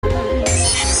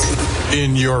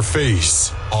In your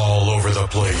face, all over the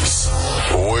place.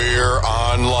 We're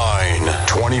online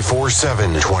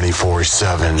 24/7.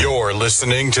 24/7. You're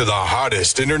listening to the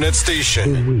hottest internet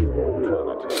station. The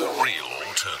real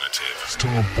alternative.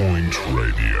 Starpoint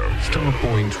Radio.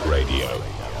 Starpoint Radio.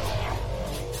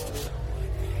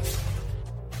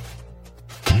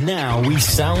 Now we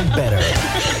sound better.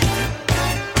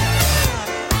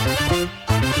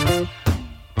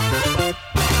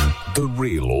 The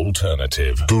real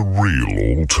alternative. The real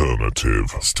alternative.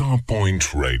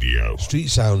 Starpoint Radio. Street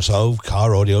Sounds Hove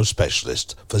car audio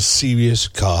specialist for serious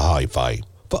car hi-fi.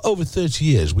 For over 30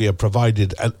 years, we have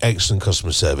provided an excellent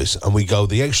customer service and we go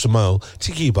the extra mile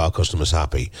to keep our customers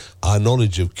happy. Our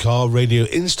knowledge of car radio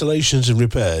installations and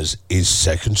repairs is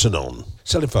second to none.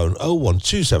 Telephone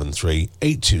 01273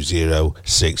 820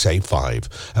 685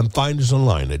 and find us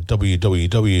online at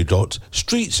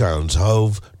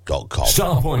www.streetsoundshove.com.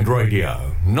 Starpoint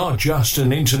Radio, not just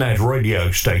an internet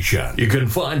radio station. You can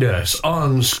find us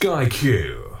on Sky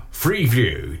Q,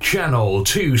 Freeview, Channel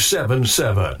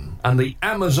 277, and the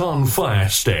Amazon Fire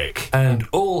Stick, and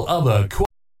all other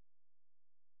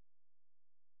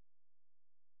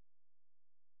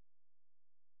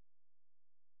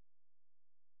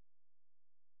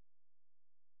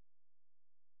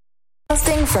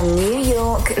Broadcasting from New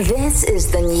York, this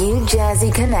is the New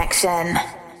Jersey Connection.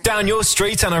 Down your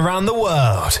street and around the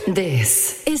world.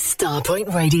 This is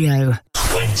Starpoint Radio.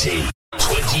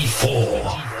 2024.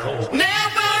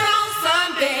 Never on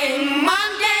Sunday,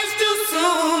 Monday's too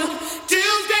soon.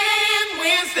 Tuesday and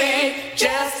Wednesday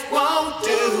just won't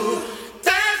do.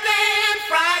 Thursday and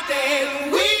Friday,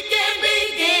 we can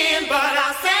begin, but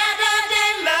our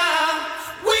Saturday love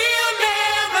will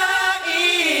never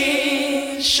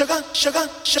end. Sugar, sugar,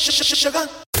 sugar.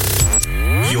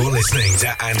 You're listening to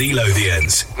Andy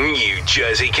Lothian's New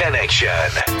Jersey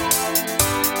Connection.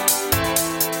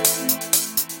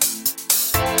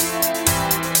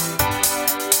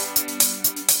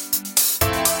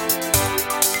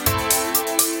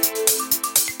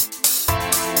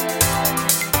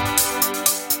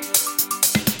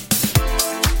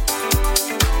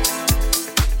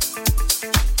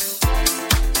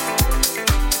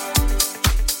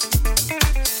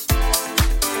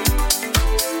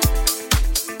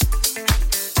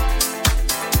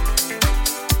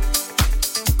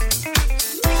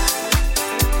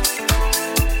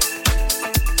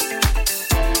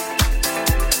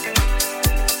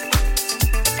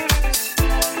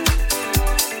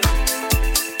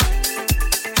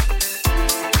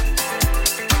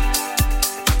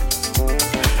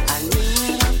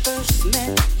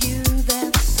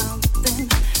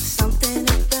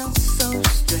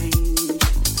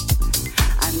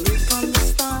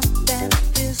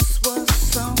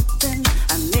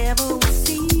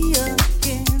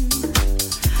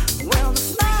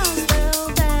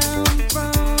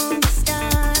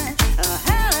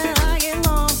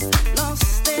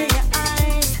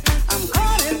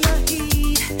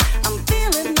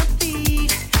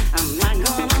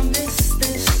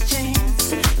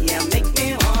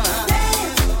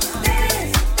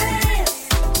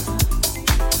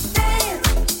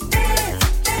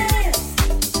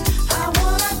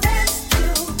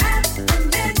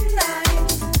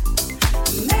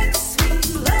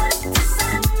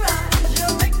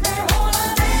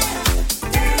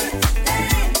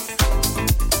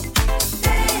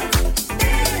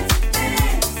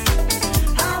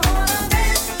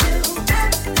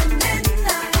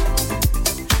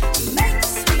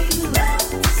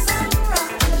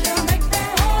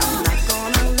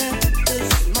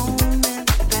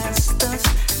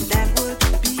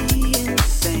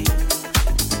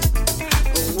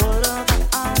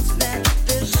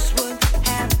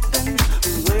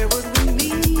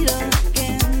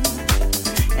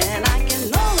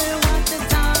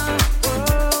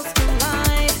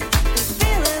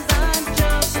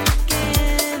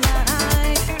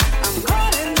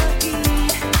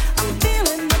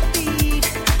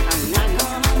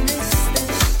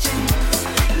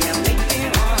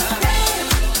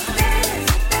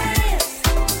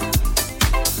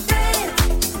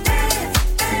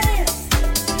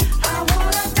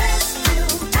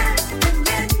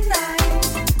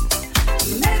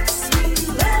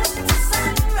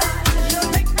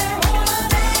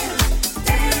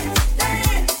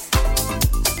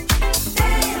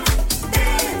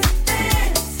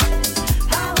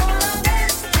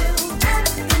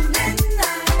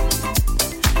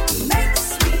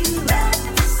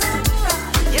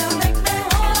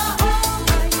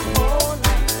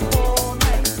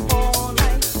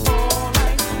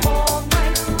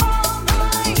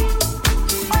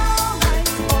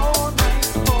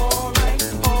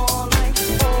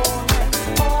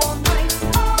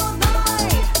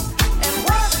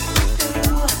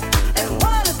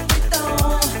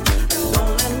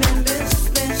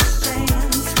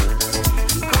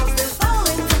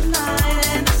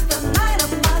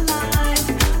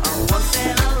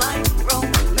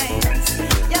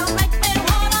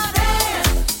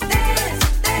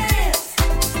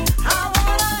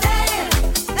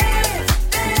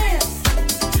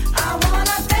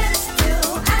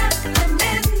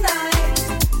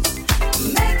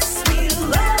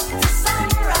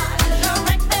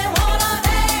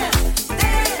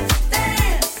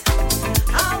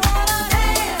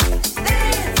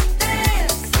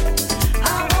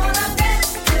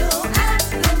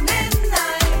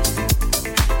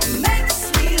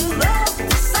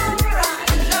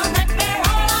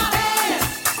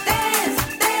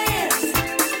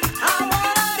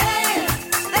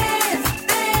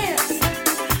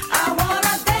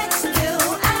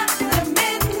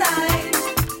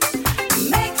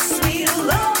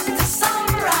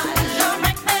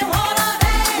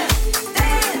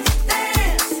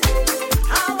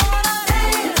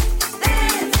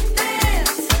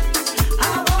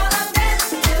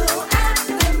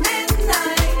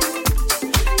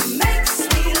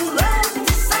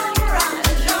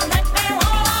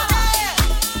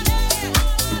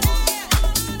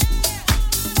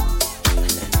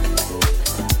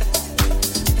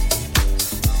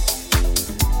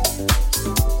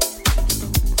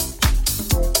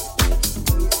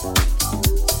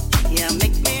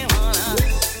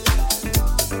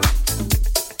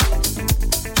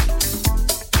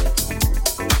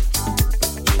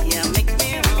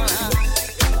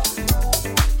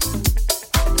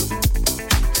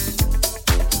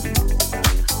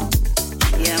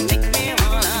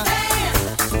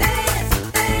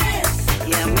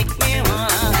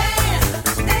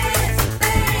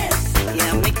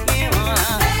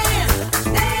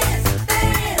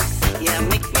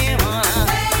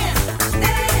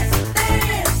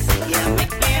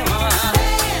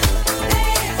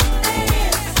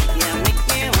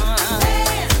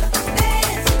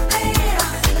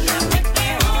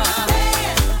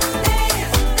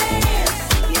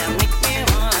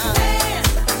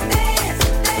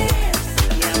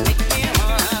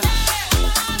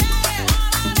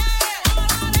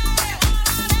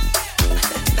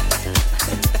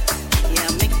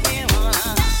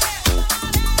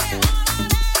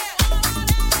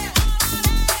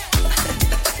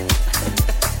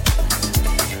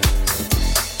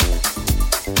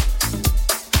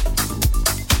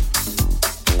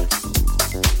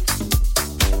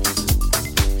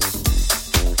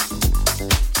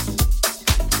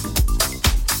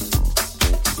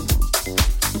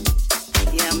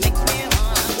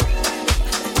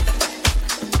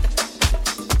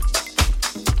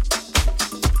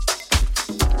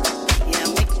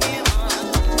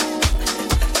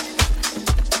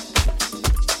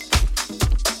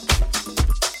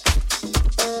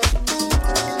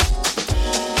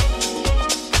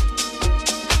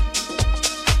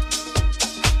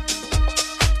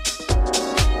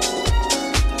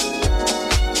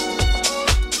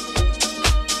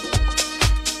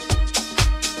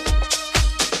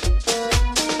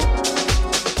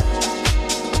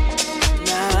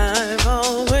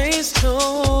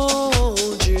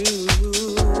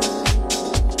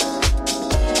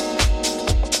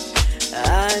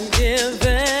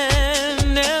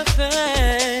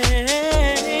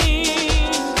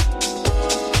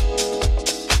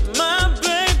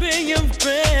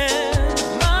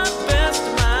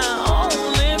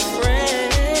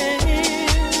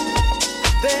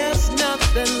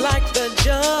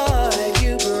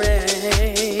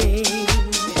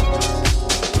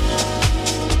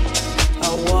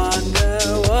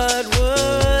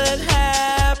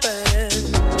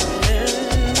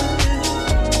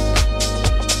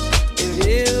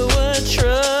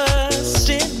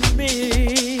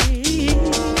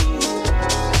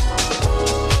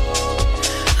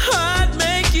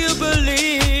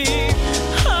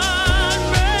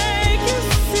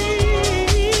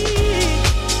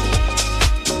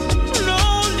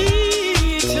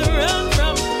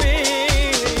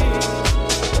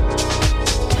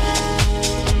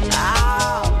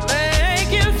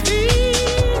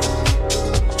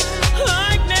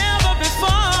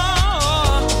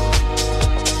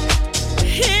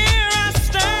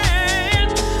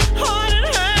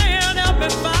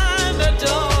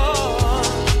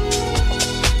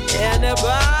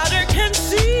 willing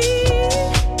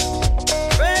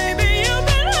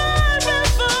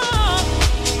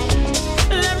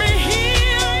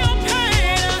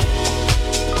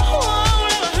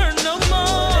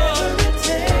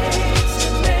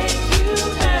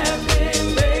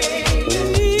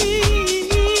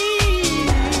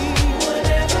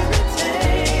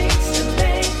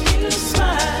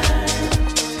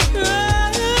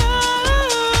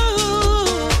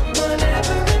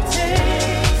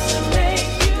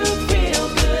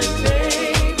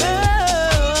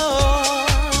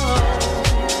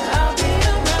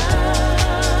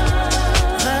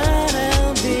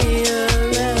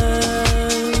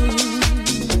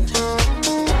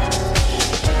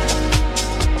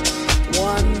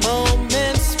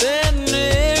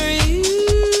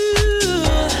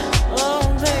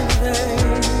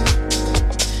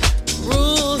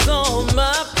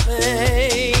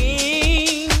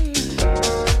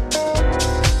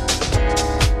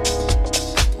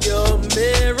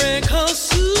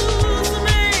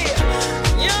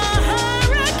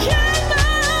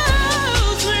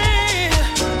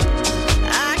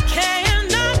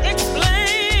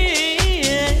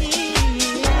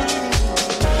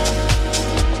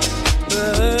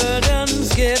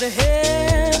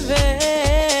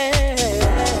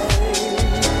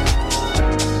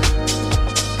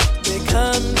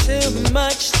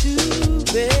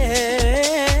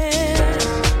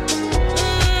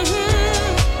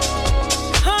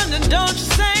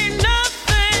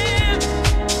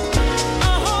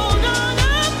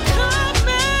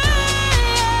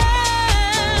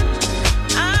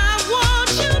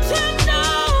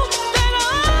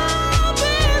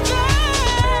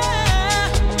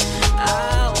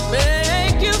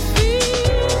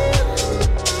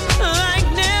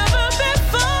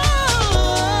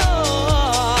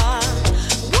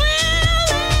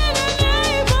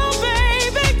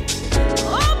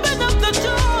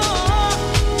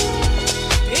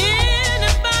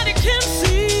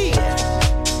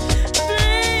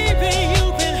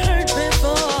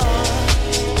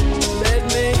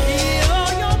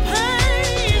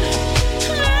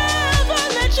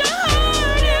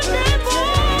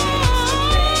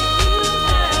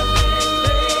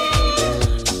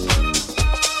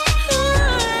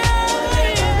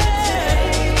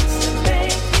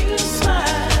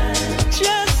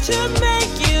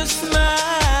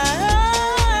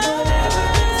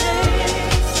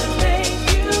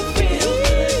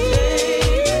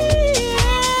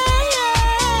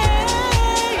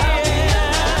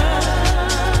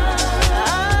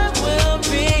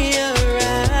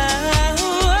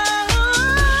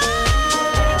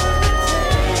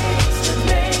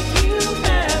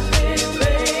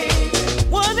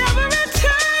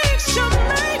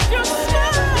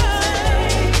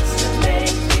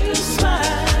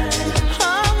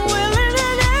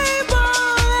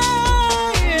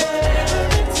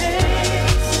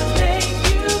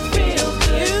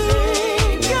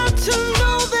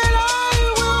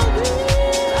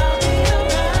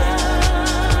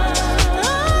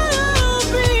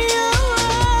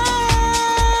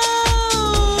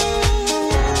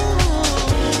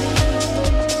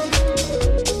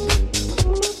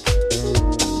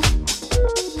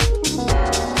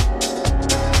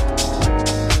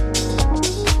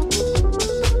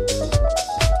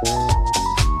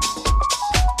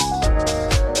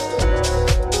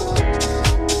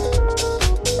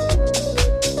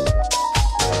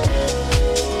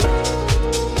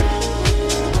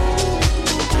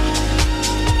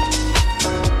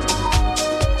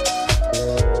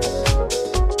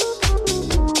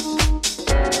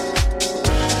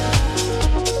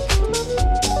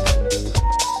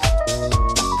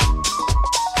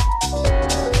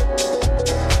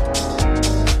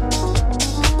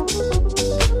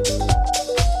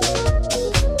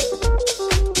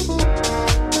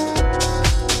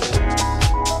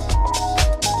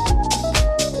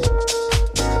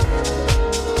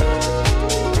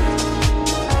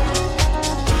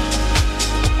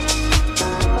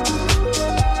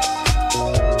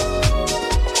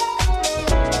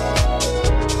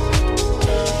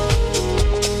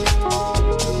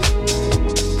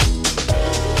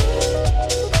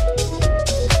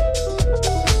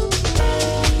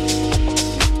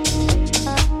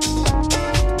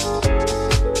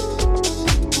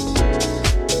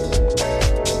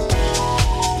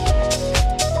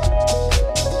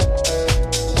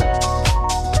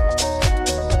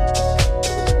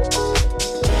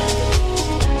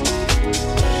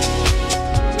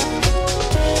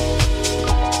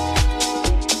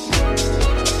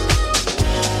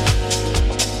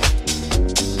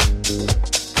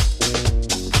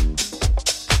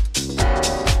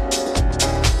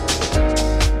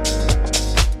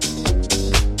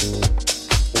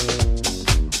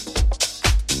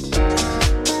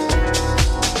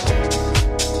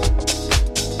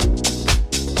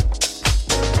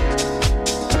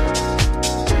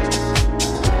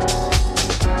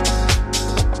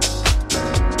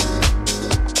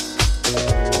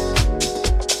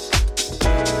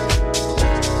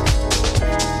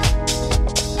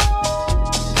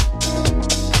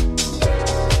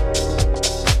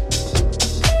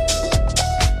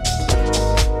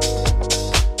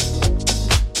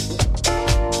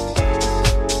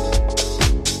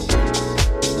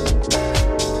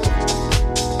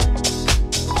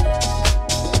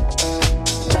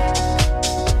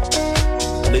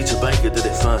Anita Baker did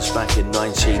it first back in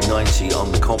 1990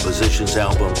 on the Compositions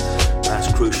album.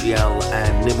 That's Crucial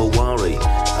and Nimawari,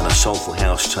 and a soulful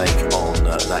house take on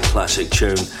that classic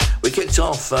tune. We kicked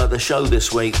off the show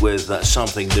this week with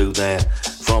something new there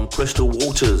from Crystal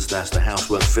Waters. That's the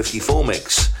Housework 54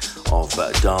 mix of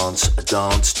Dance,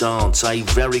 Dance, Dance. A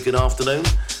very good afternoon,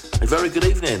 a very good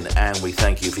evening, and we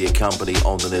thank you for your company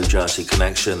on the New Jersey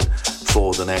Connection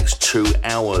for the next 2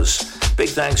 hours. Big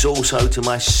thanks also to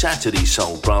my Saturday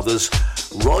Soul brothers.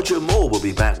 Roger Moore will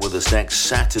be back with us next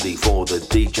Saturday for the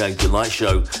DJ Delight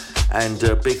Show. And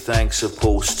big thanks, of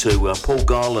course, to Paul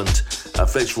Garland,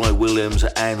 Fitzroy Williams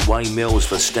and Wayne Mills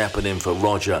for stepping in for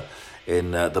Roger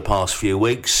in the past few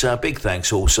weeks. Big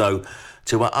thanks also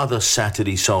to our other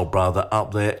Saturday Soul brother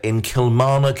up there in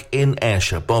Kilmarnock in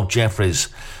Ayrshire, Bob Jeffries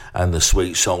and the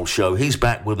Sweet Soul Show. He's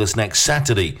back with us next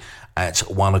Saturday at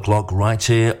 1 o'clock right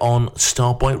here on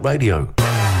Starpoint Radio.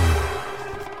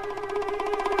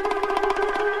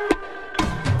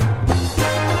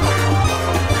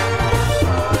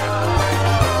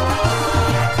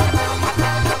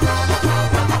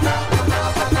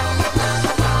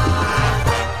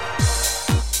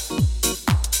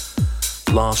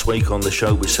 Last week on the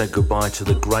show we said goodbye to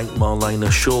the great Marlena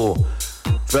Shaw.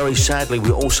 Very sadly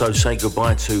we also say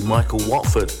goodbye to Michael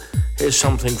Watford. Here's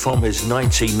something from his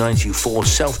 1994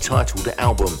 self-titled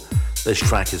album. This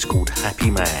track is called Happy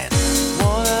Man.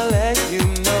 Wanna let you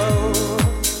know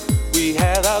we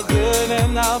had our good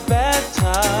and our bad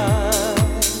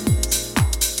times,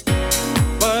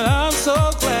 but I'm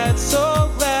so glad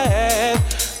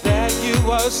that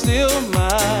you are still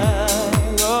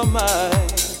mine, oh mine.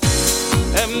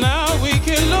 And now we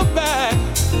can look back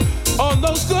on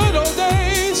those good old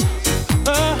days.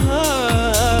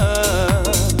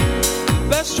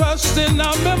 Let's trust in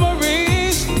our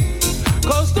memories,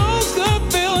 'cause those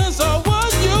good feelings are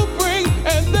what you bring.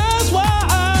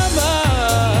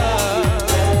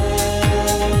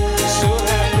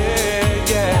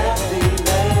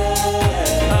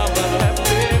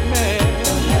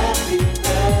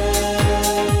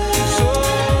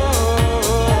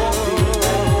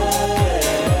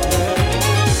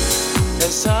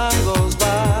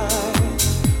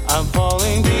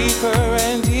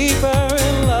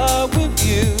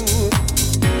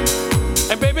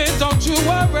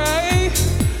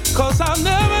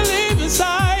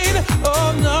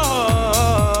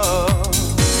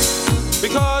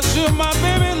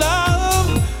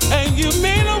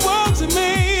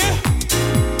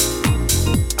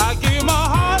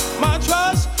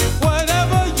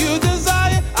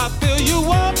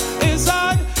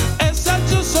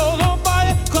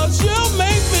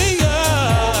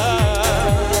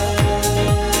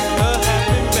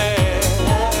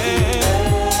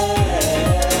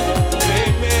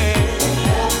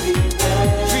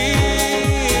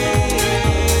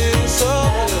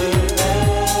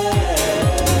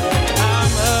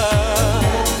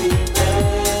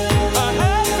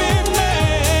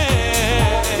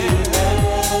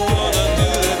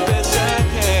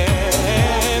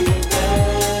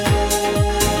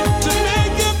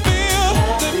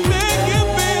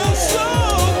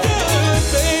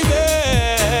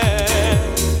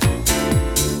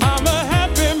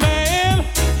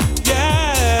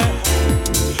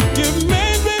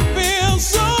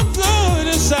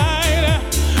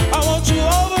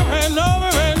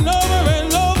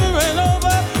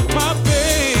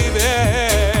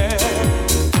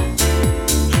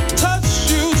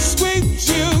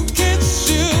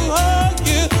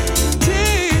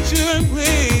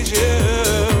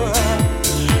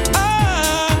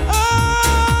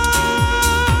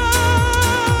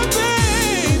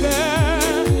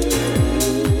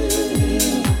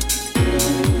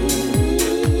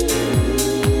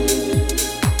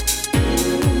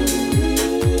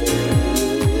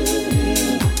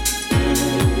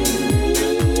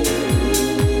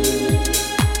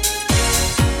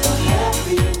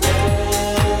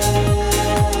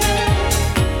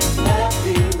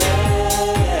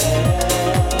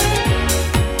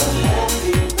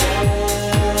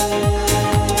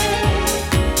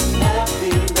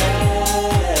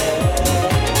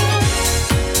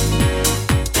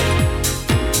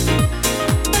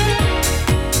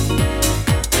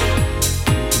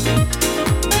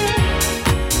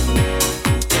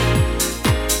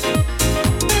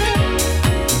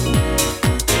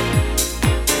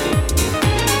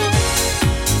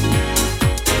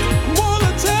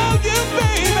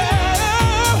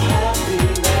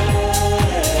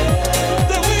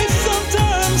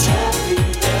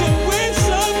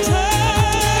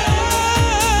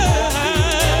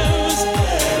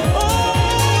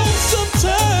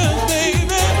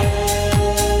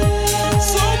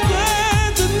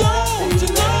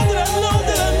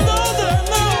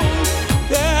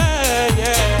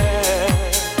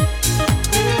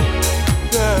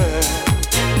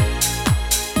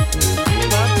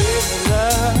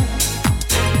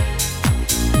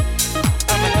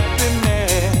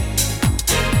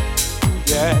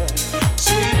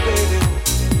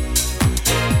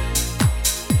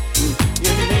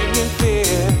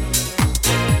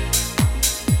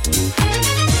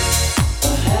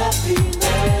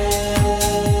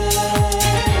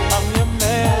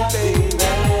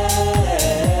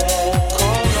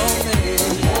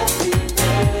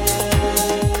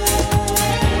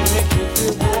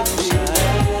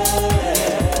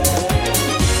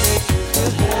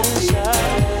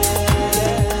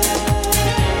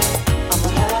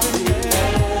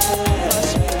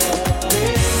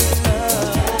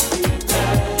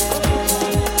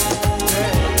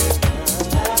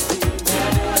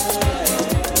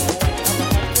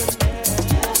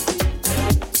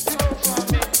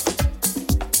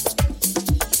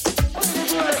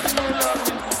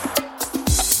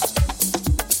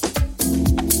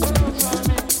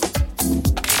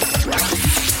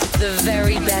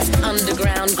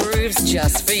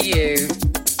 just for you.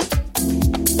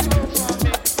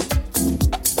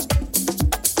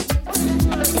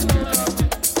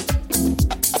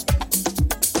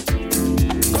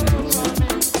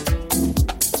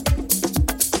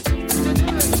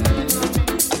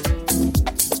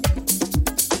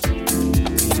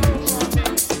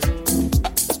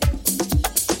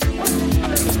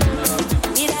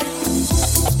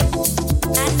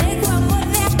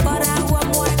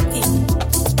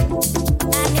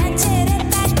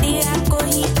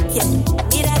 Cogí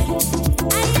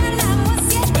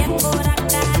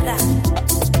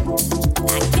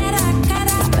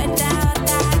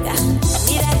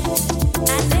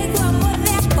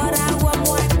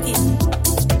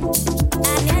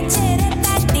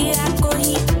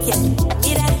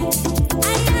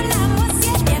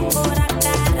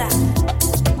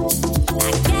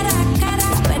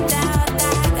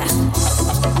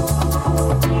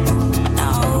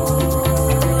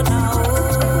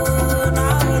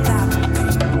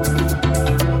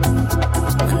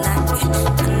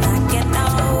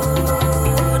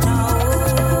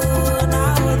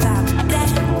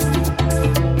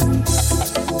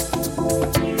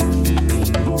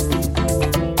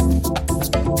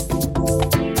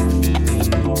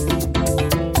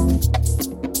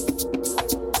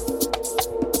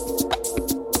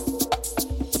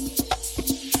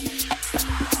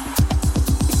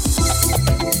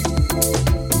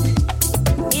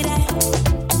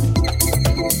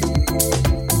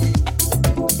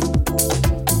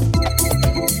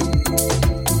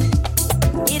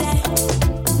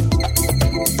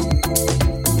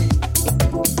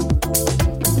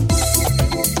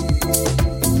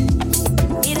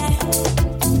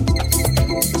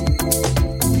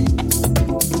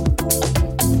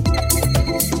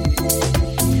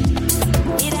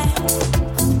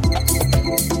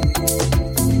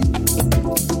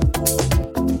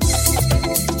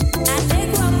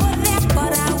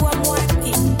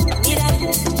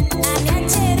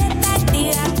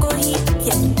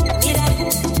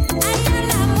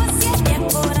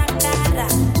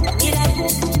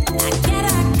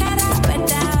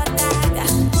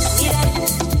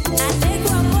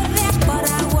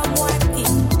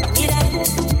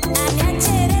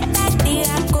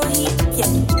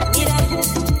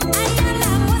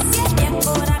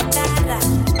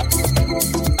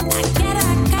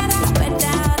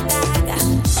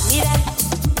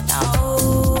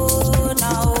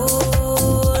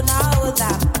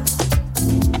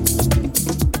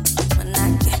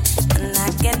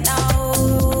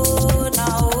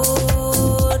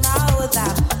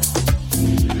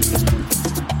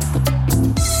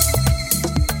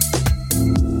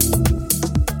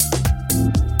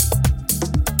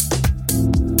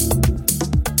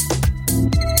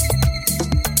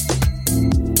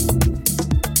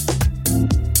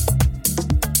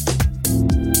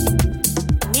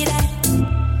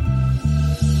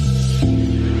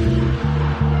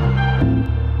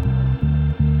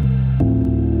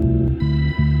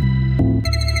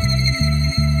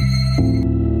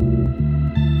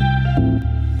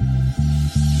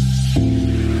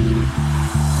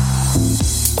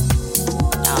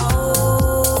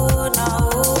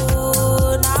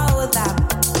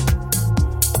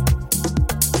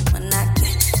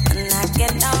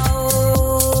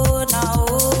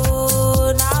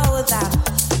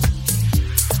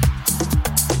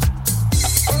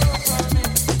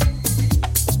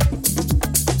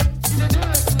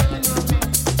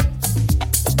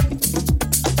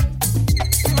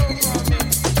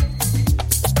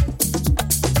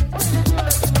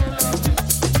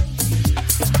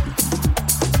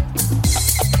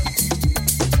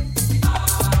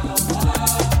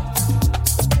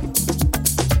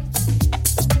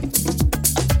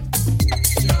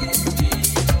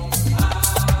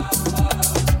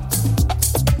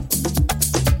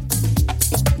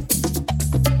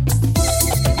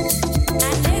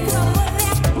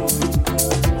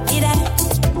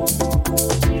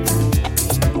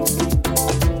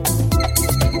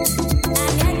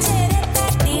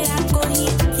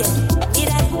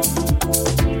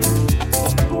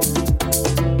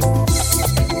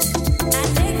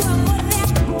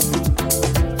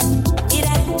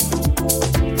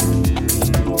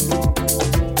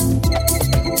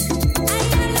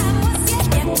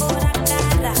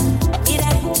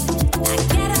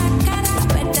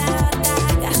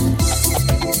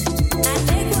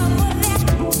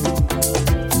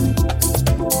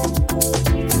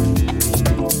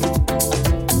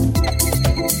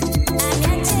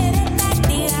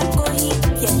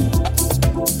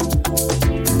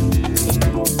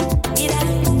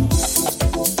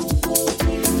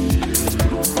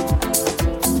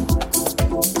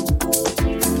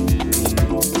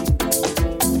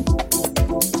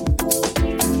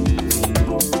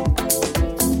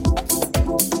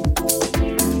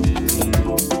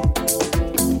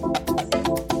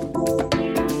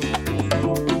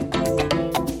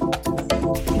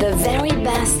The very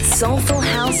best soulful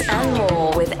house and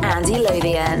more with Andy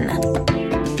Lothian.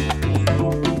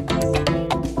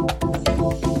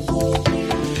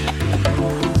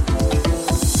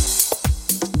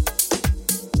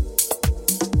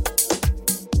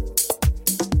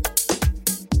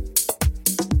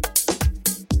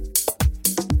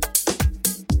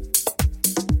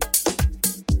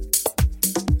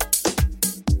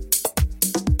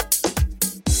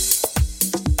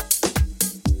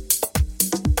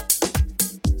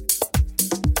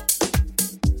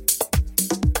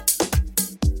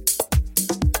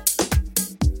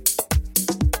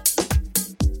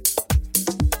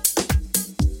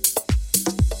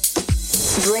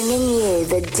 Bringing you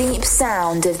the deep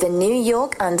sound of the New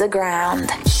York underground.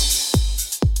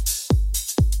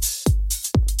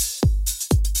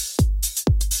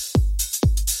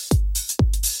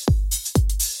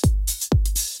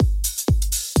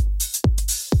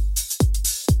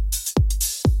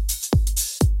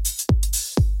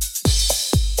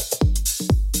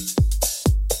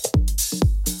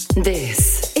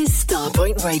 This is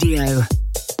Starpoint Radio.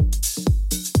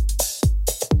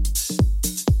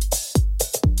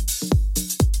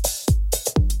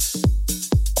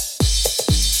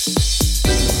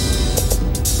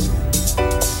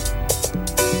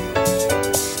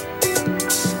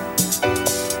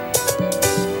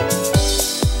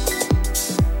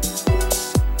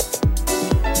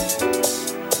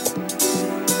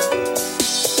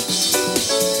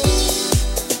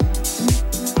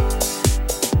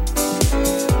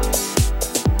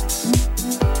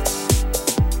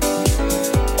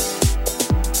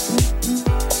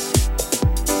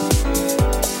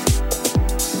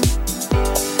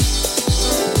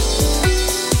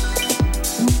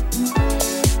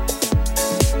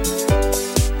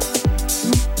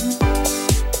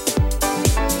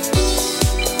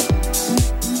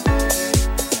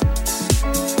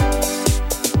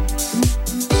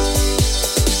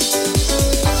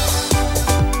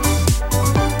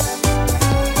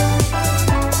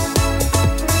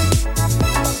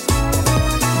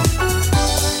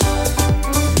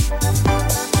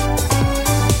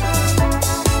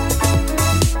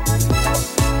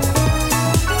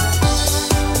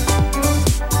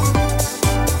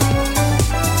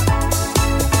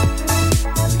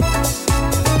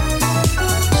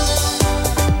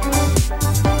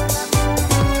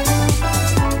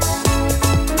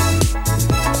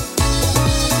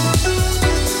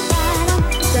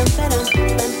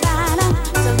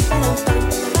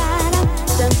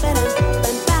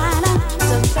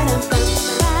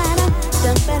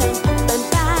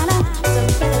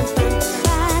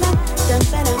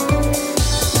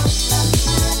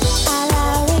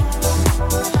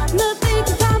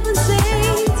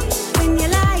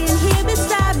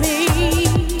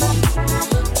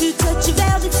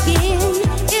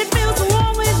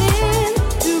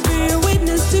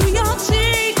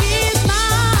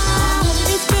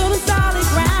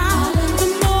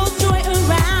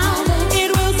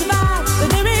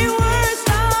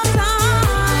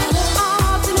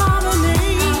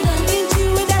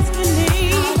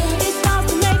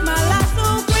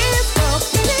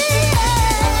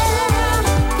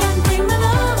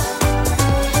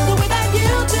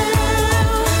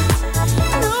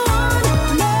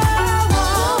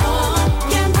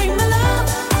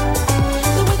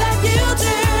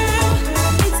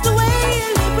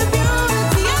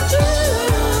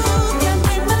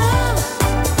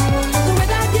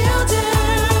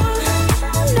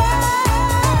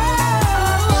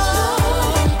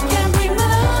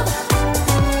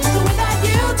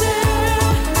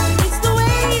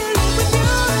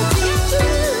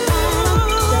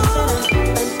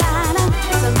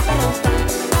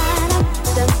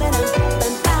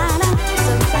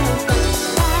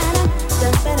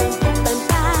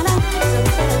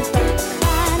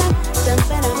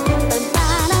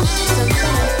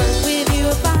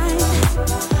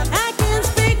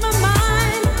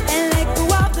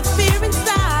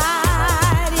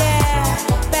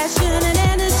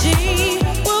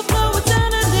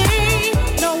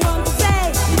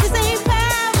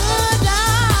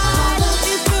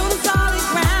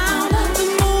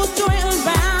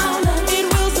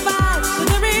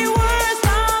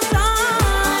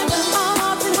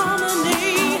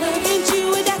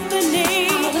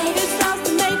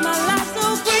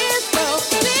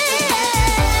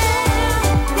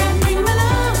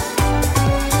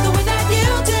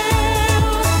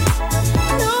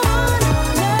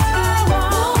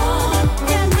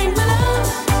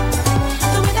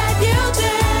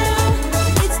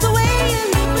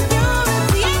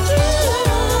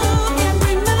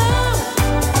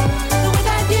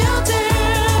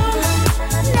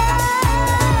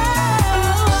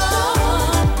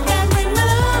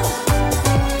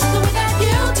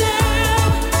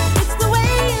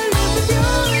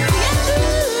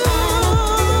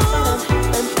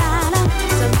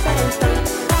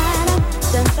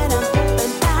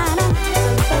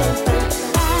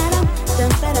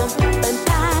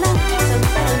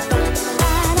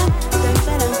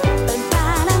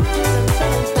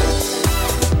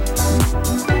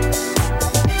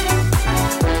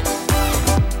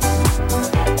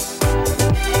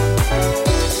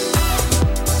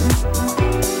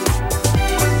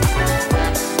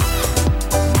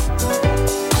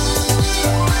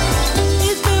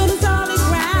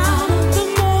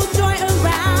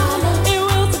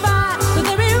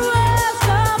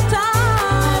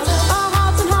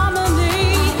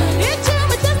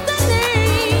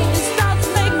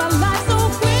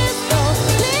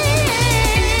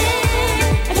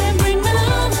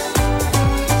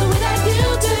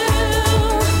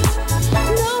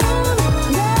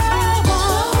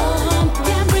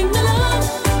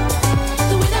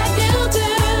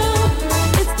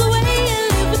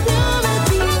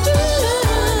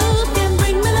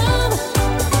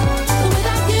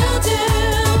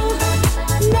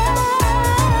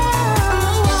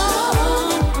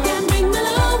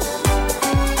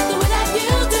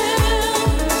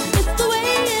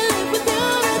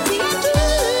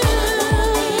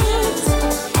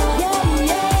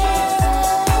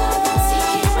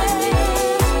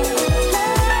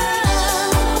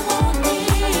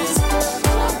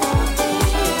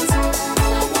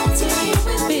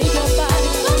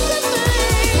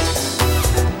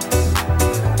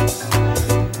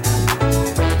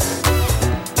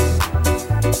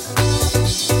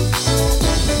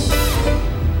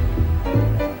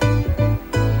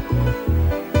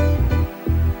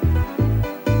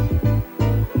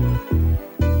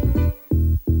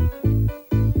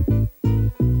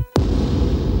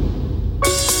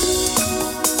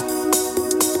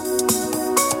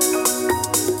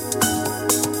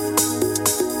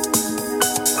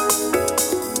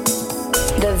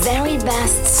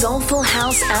 soulful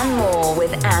house and more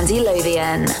with Andy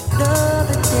Lothian.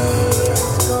 Another day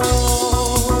is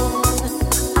gone.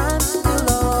 I'm still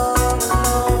all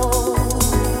alone.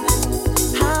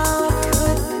 How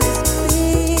could this be?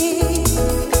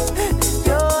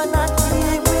 You're not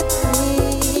here with me.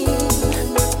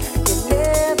 You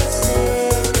never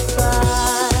said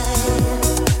goodbye.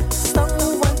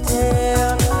 Someone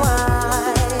tell me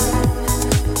why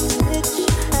did you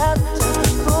have to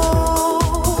go?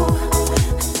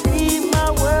 Leave my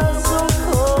world so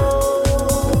cold.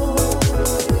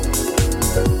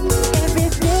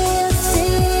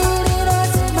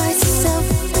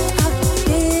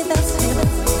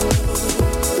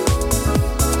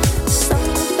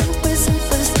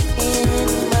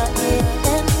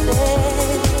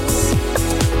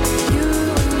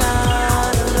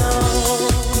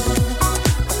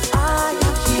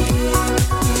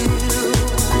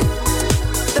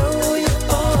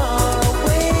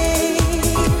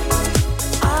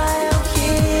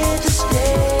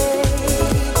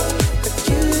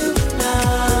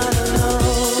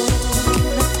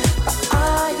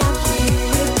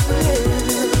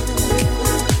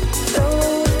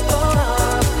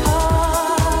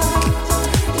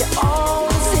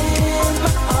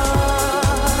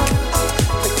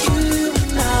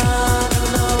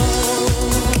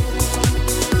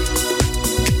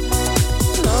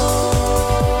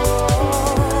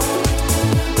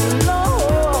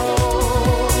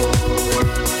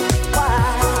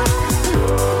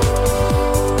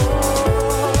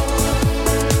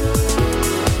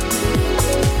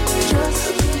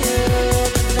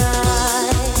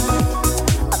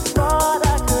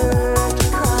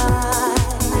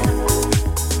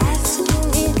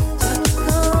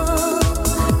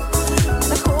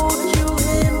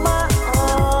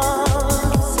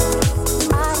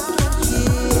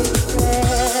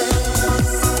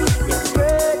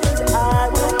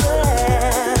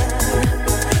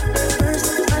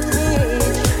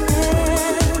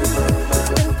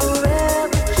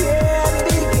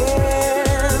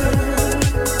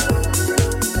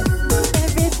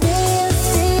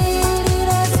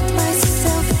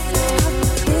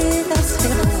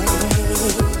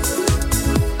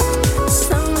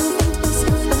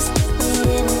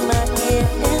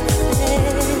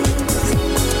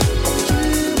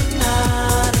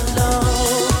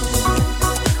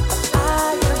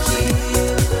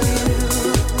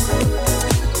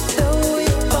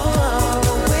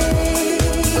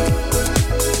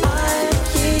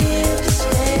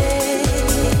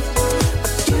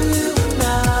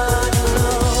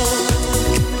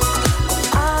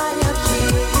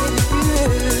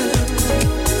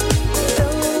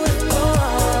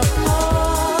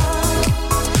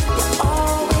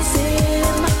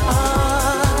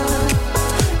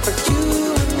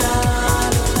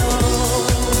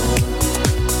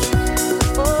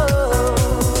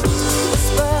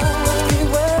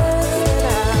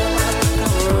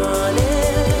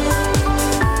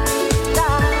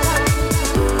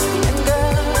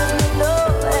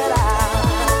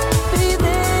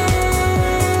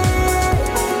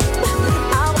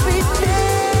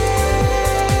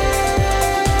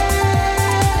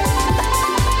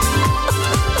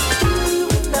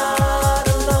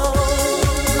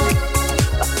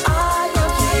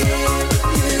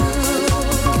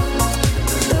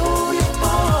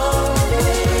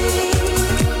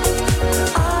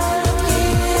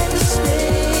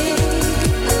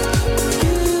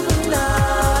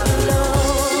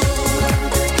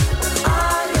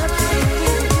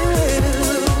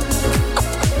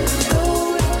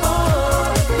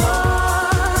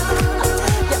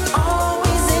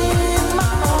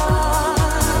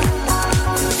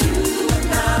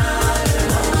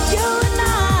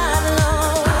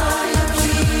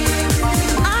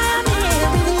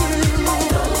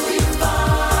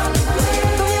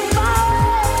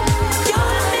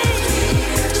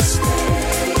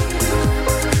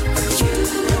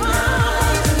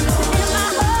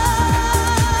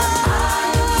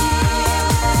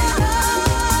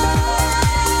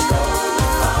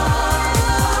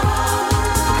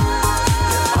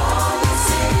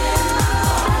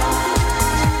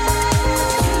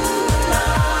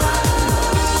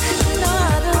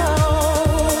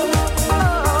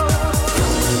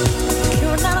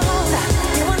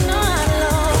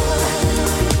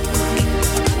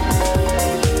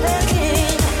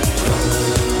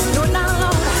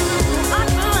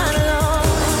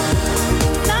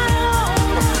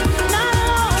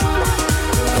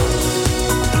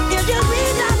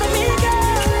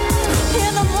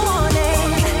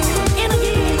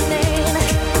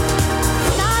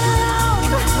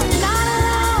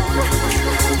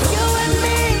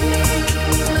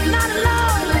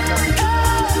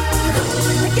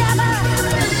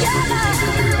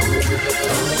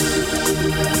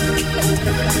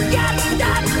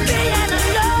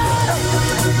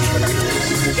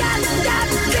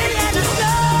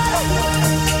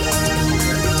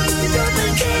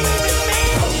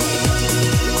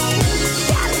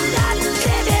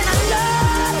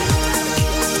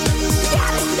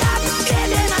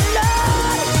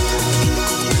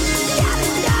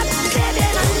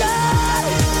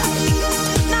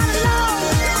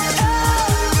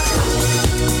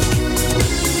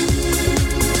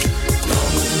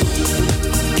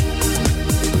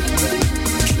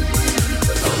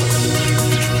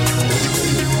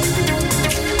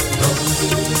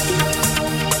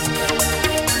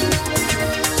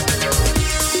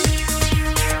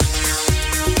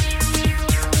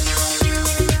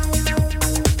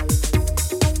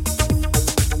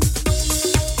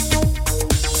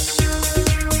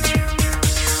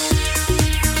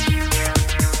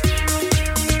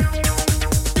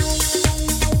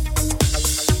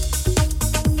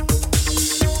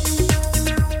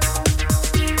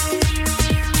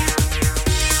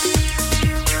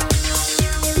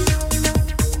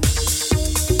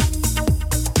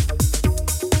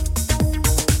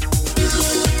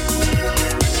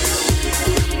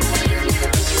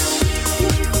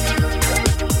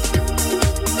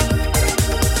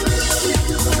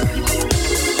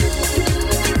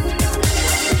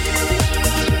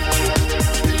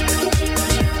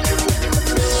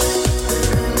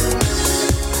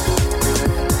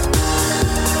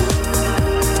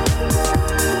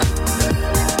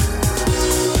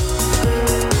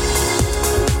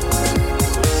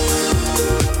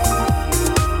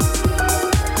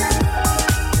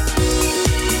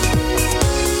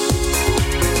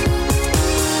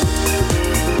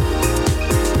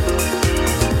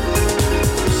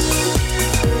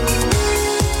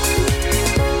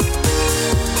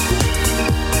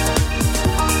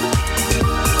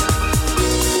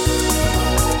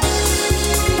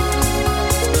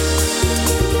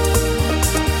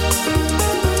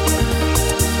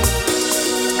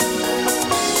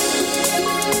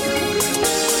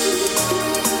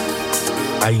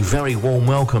 A very warm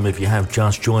welcome if you have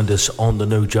just joined us on the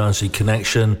New Jersey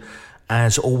Connection.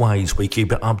 As always, we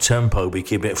keep it up-tempo, we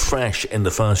keep it fresh in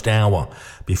the first hour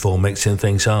before mixing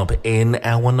things up in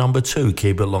hour number 2.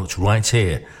 Keep it locked right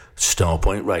here,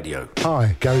 Starpoint Radio.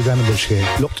 Hi, Gary Vandenbush here,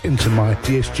 locked into my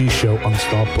DSG show on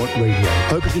Starpoint Radio.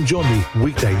 Hope you can join me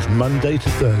weekdays, Monday to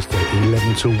Thursday,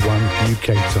 11 till 1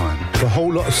 UK time. For a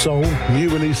whole lot of soul, new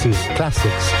releases,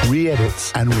 classics,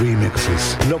 re-edits and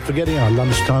remixes. Not forgetting our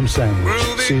lunchtime sandwich.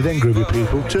 Groovy. See you then, groovy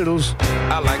people. Toodles.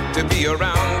 I like to be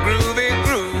around groovy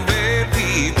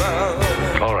people.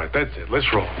 All right, that's it.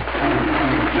 Let's roll.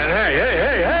 And hey!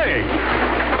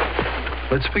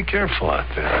 Let's be careful out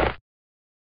there.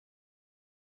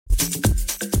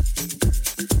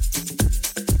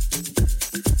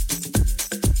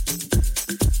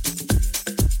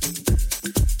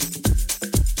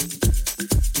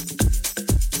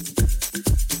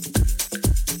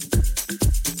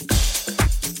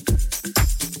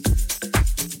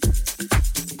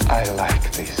 I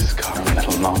like these calm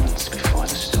little moments before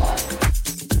the storm.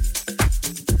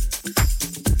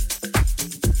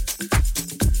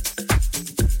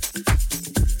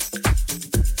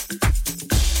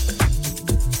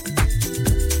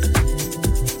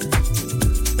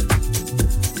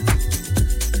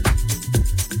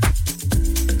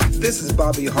 This is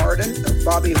Bobby Hardin of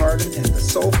Bobby Hardin and the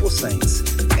Soulful Saints,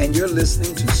 and you're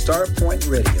listening to Starpoint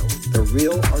Radio, the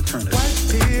real alternative.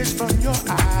 Wipe tears from your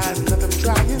eyes, let them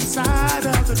dry inside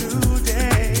of the new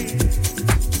day.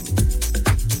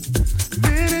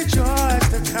 Many joys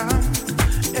to come,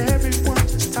 everyone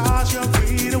just toss your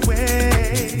greed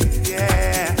away.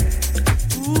 Yeah.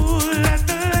 Ooh, let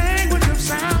the language of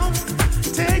sound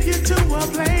take you to a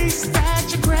place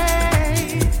that you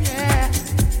crave. Yeah.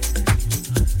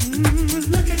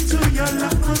 Look into your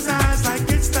loved one's eyes like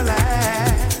it's the last.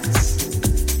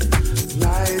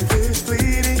 Life is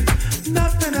fleeting,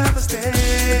 nothing ever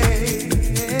stays.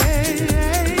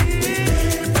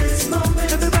 This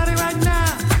moment, everybody right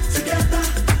now,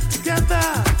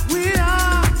 together, we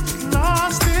are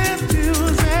lost in beauty.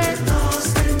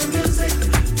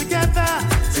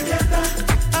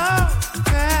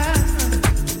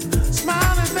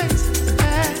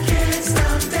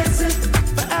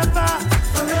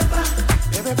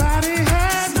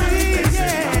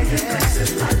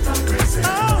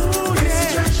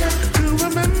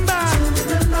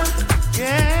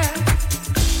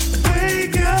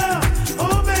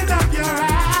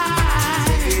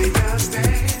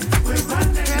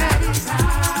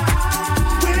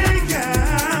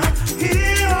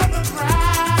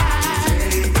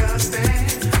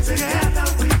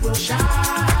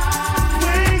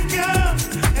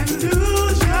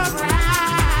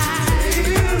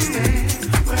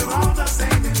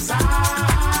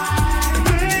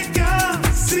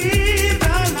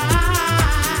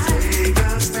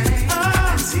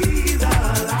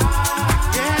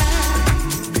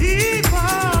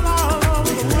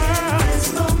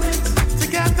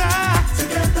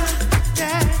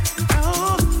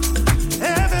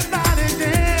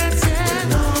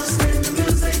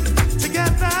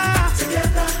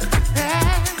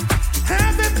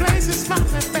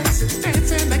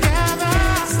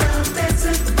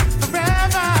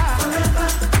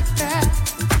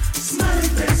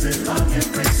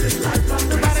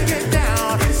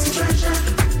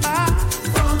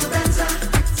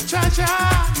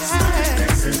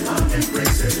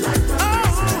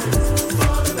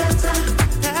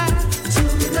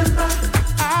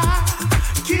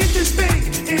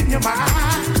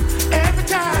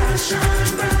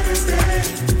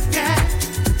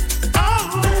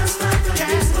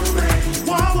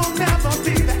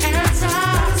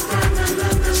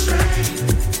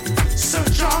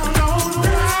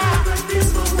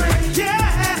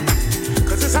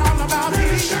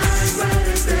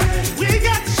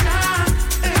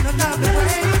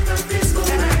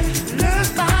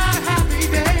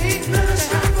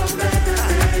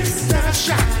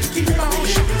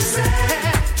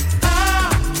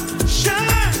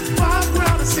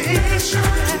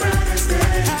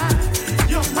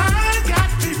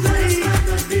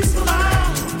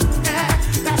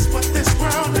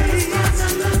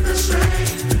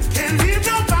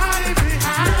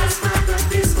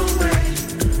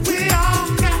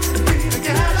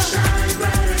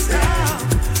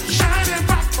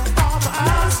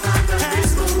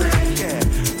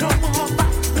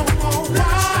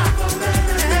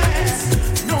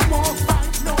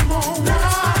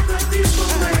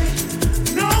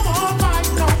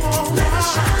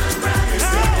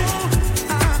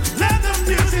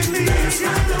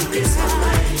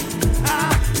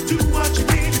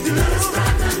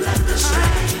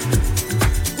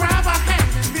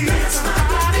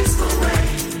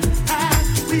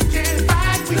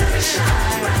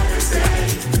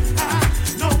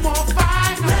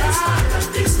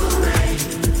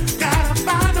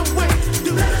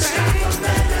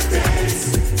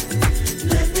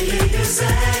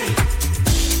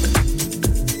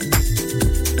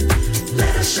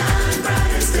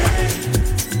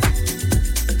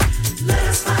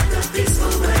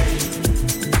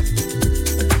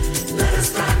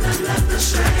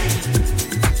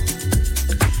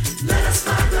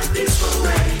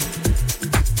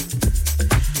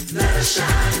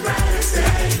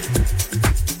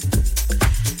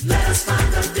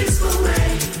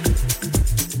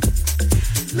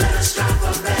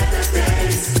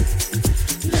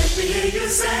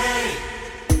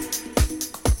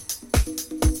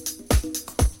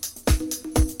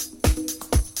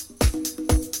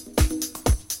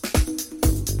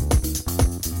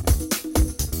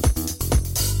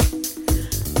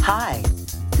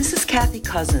 This is Kathy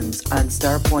Cousins on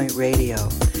Starpoint Radio,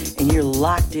 and you're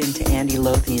locked into Andy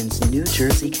Lothian's New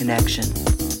Jersey Connection.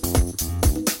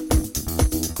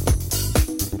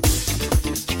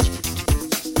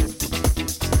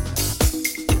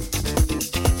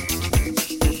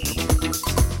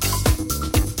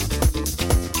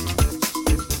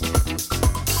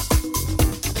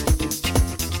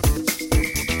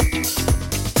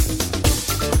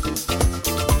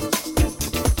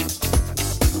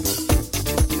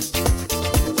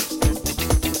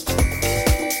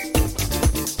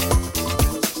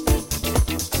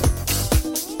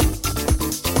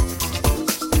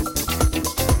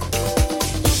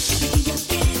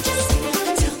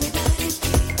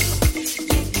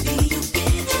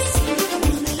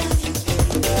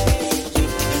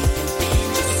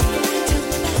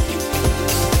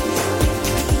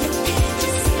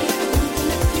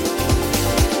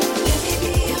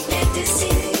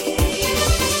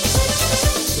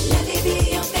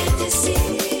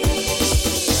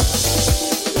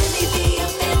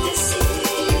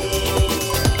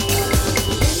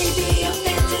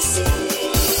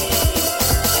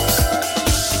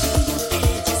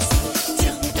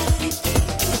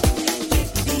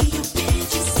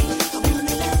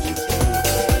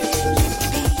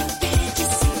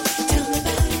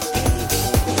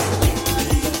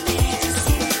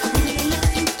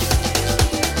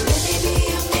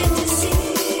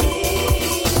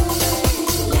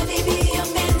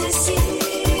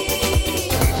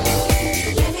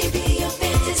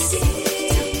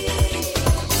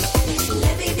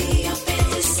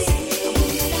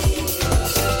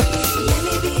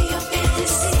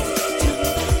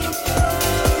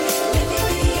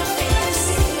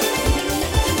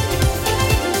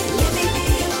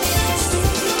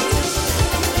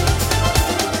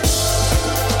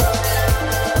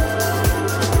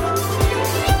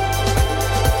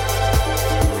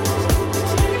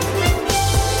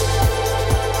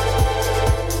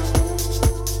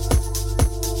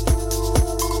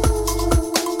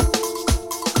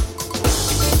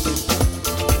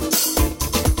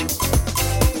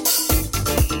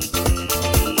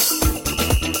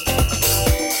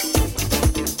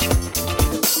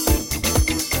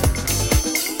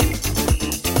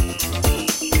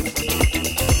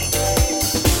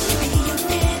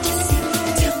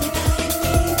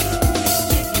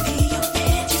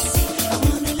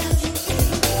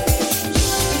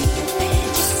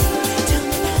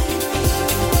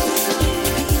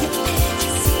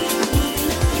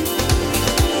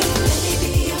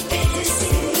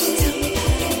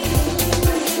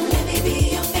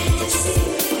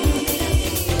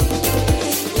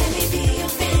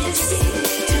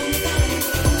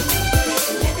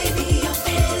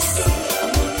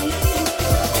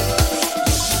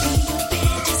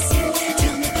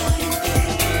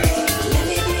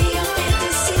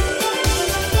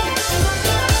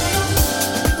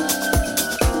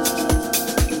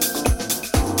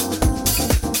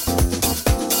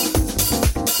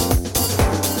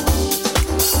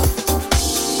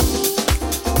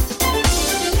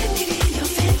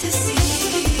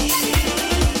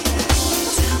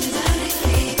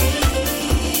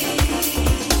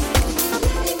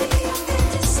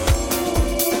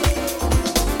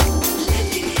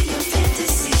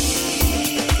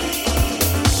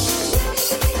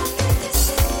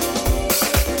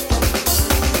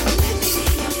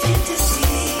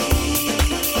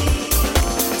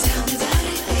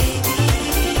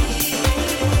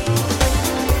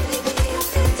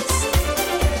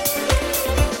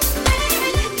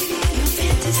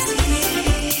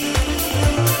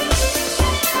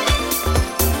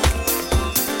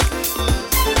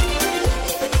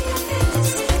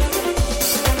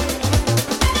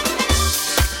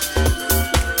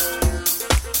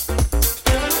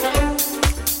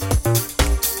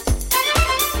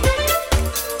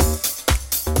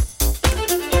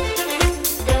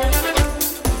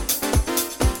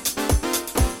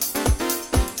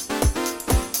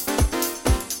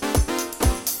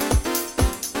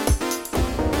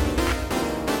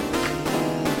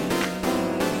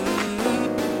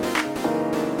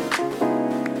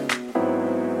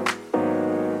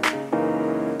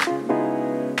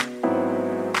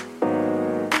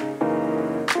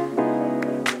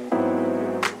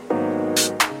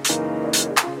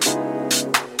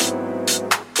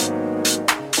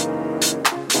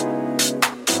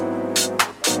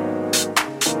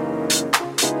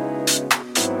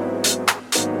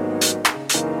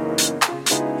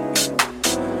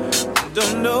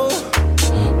 Don't know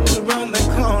what's around the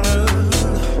corner.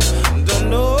 Don't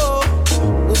know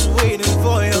what's waiting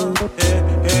for you. Hey,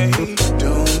 hey.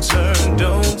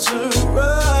 Don't turn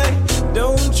right.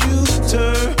 Don't you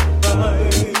turn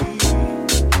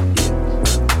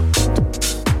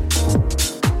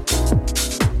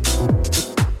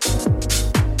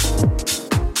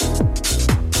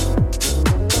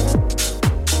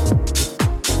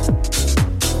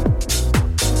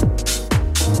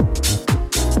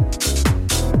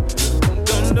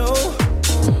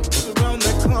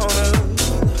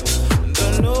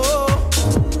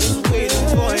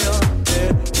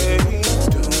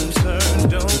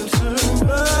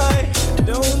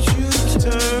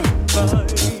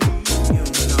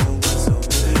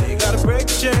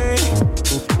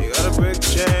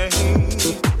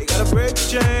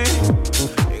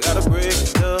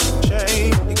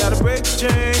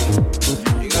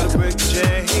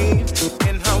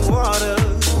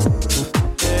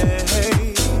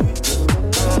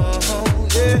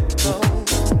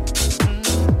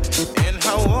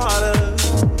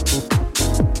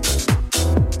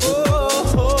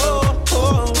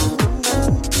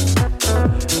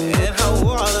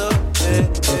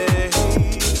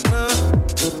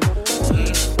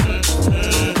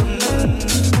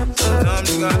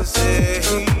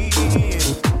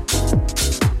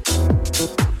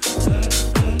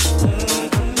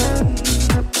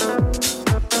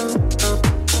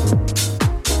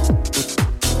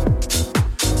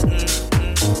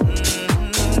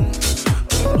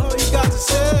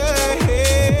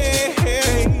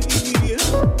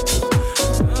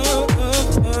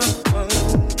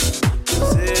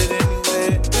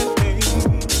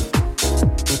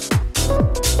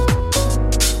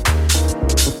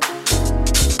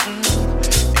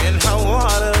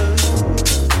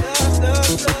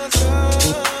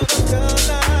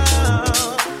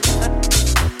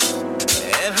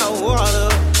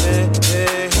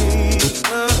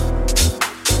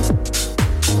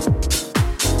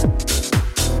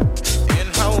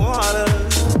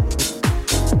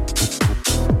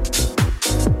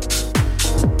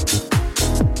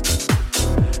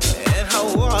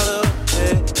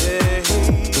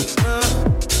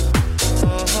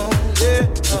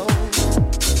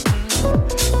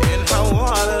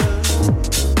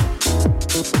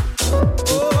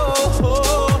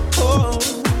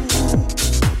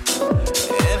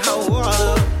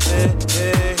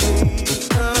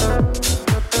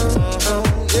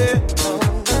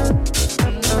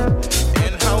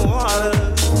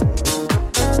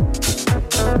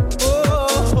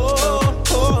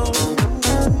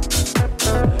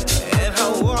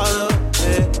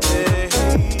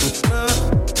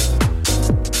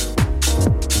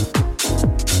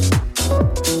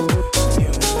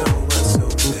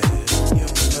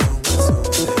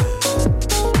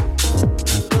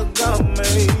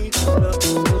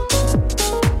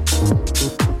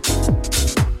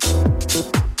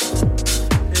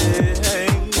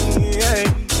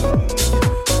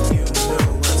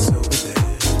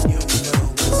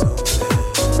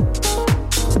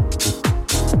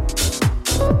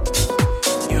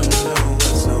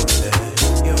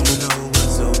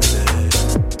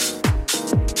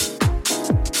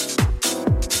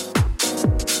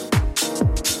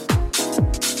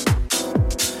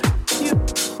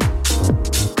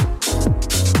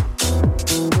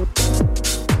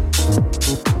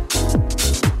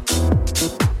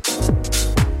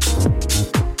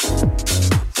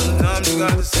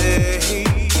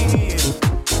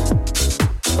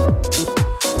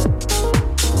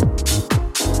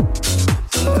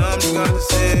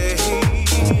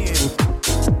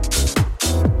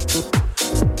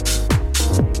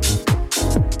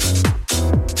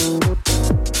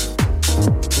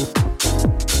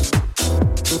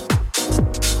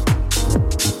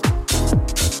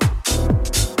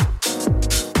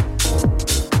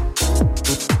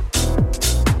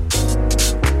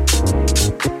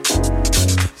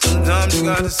you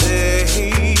got to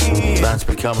say. That's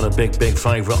becoming a big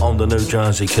favourite on the New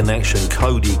Jersey Connection.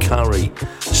 Cody Curry,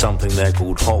 something there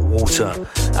called Hot Water.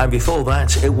 And before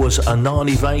that, it was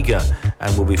Anani Vega,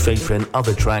 and we'll be featuring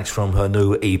other tracks from her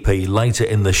new EP later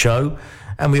in the show.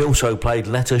 And we also played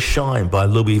Let Us Shine by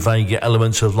Louis Vega,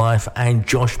 Elements of Life, and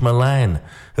Josh Milan,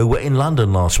 who were in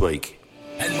London last week.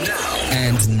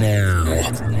 And now,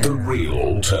 the real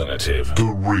alternative. The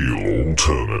real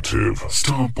alternative.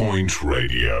 Starpoint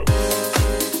Radio.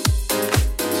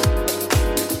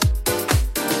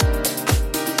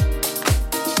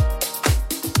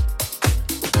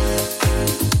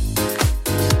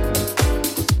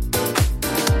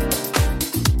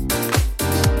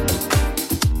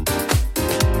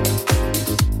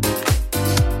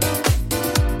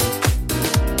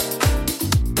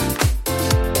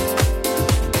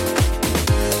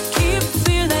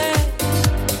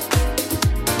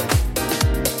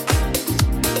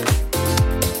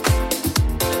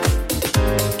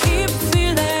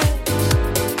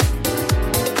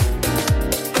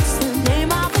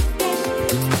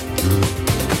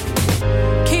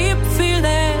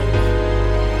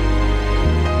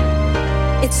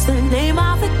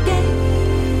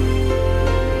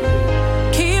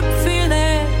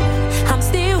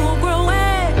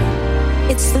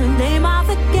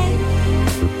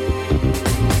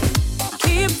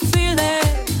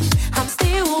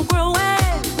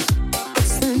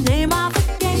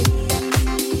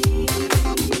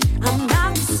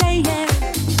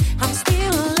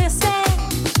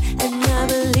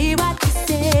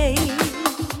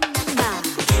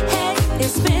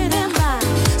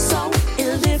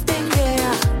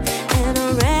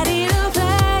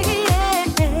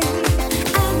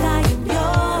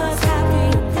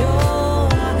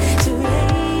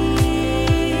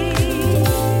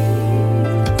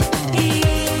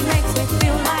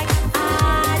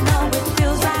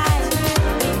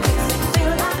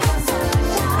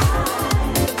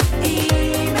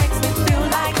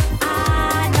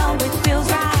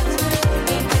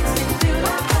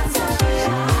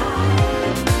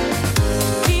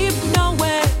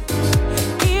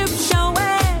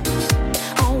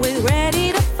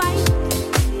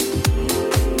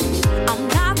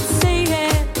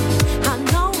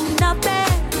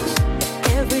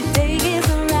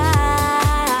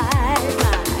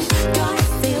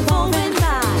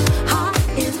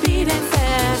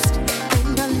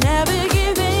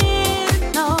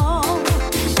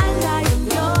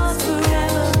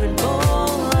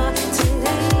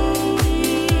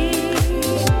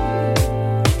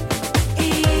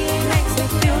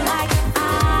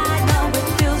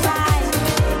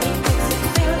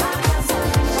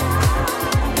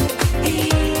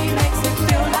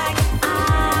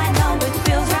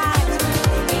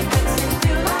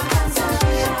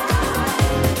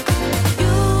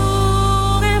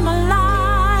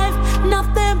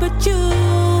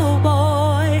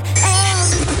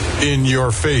 In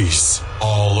your face,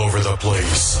 all over the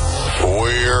place.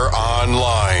 We're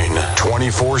online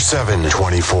 24/7.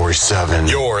 24/7.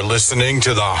 You're listening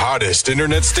to the hottest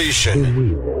internet station. The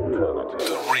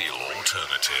real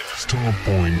alternative.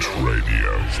 Starpoint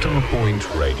Radio. Starpoint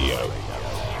Radio.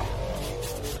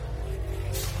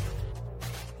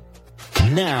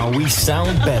 Now we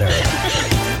sound better.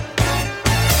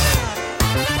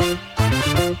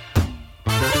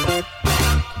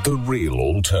 The real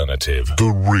alternative.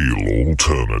 The real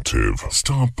alternative.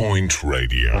 Starpoint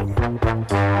Radio.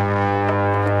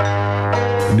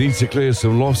 Need to clear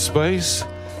some loft space?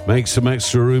 Make some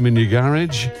extra room in your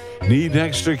garage? Need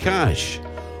extra cash?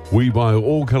 We buy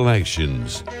all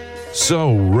collections.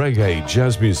 Soul, reggae,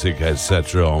 jazz music,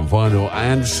 etc. on vinyl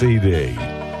and CD.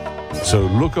 So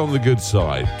look on the good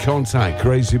side. Contact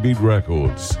Crazy Beat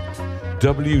Records.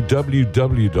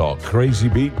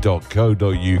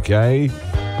 www.crazybeat.co.uk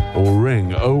or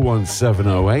ring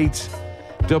 01708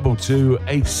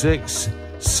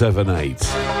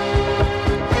 228678.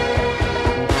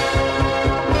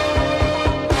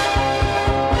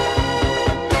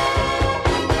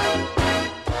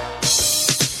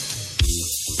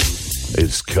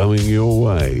 It's coming your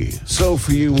way. So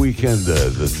for you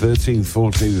Weekender, the 13th,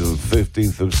 14th and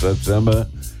 15th of September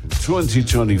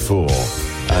 2024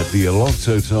 at the Aloft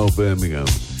Hotel Birmingham.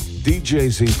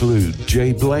 DJs include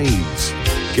Jay Blades,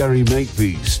 Gary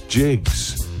Makepeace,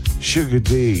 Jigs, Sugar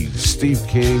D, Steve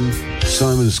King,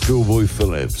 Simon Schoolboy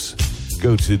Phillips.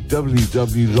 Go to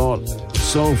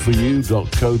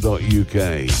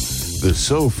www.soulforyou.co.uk. The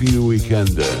Soul For You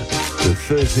Weekender, the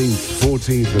 13th,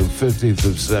 14th and 15th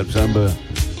of September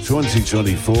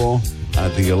 2024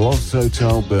 at the Aloft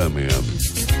Hotel Birmingham.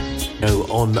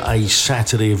 On a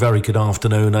Saturday, a very good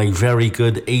afternoon, a very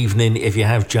good evening if you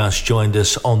have just joined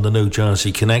us on the New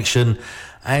Jersey Connection.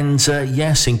 And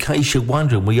yes, in case you're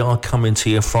wondering, we are coming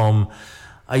to you from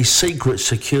a secret,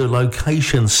 secure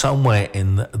location somewhere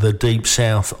in the deep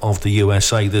south of the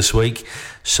USA this week.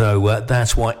 So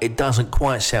that's why it doesn't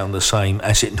quite sound the same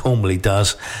as it normally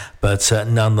does. But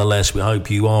nonetheless, we hope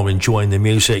you are enjoying the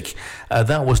music.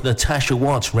 That was Natasha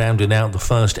Watts rounding out the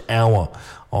first hour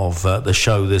of the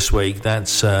show this week.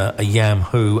 That's a Yam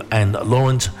Who and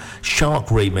Lawrence Shark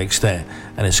remix there.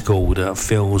 And it's called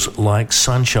Feels Like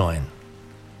Sunshine.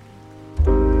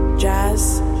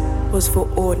 Jazz was for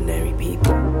ordinary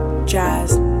people.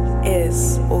 Jazz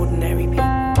is ordinary people.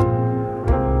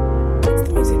 It's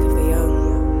the music of the young.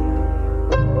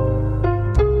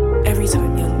 Every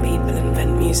time young people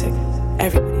invent music,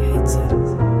 everybody hates it.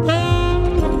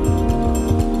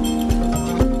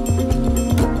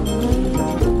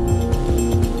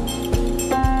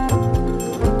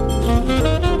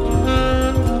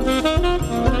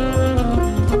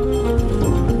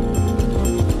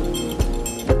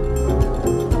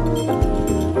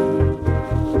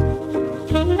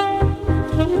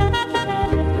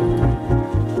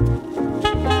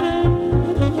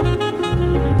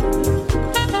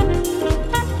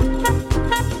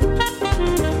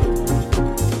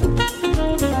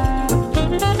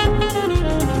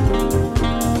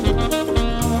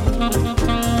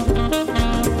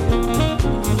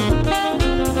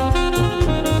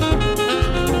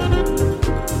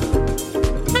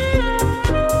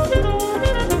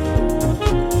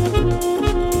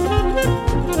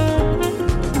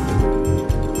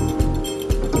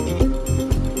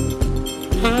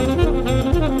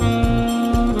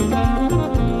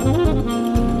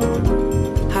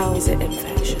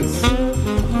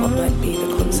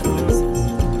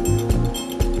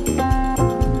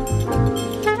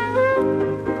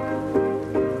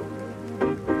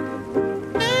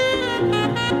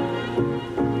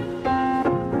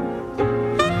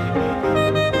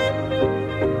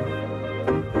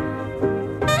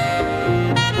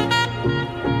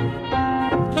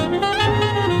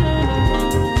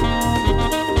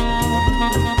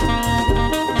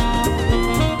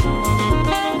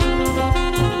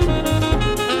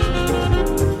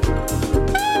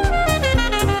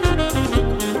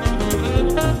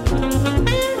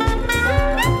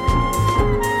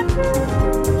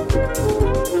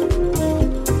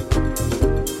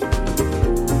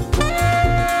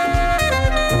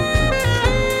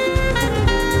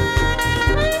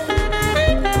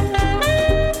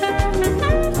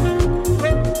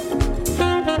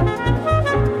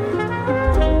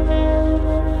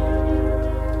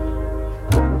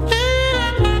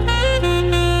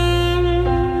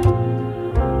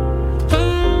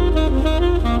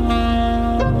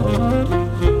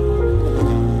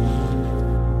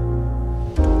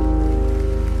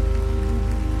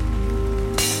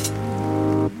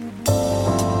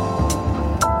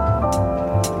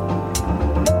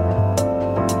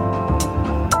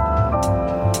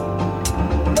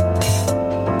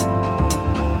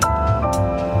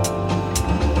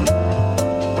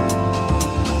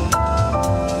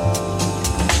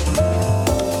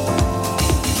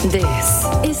 This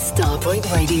is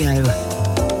Starpoint Radio.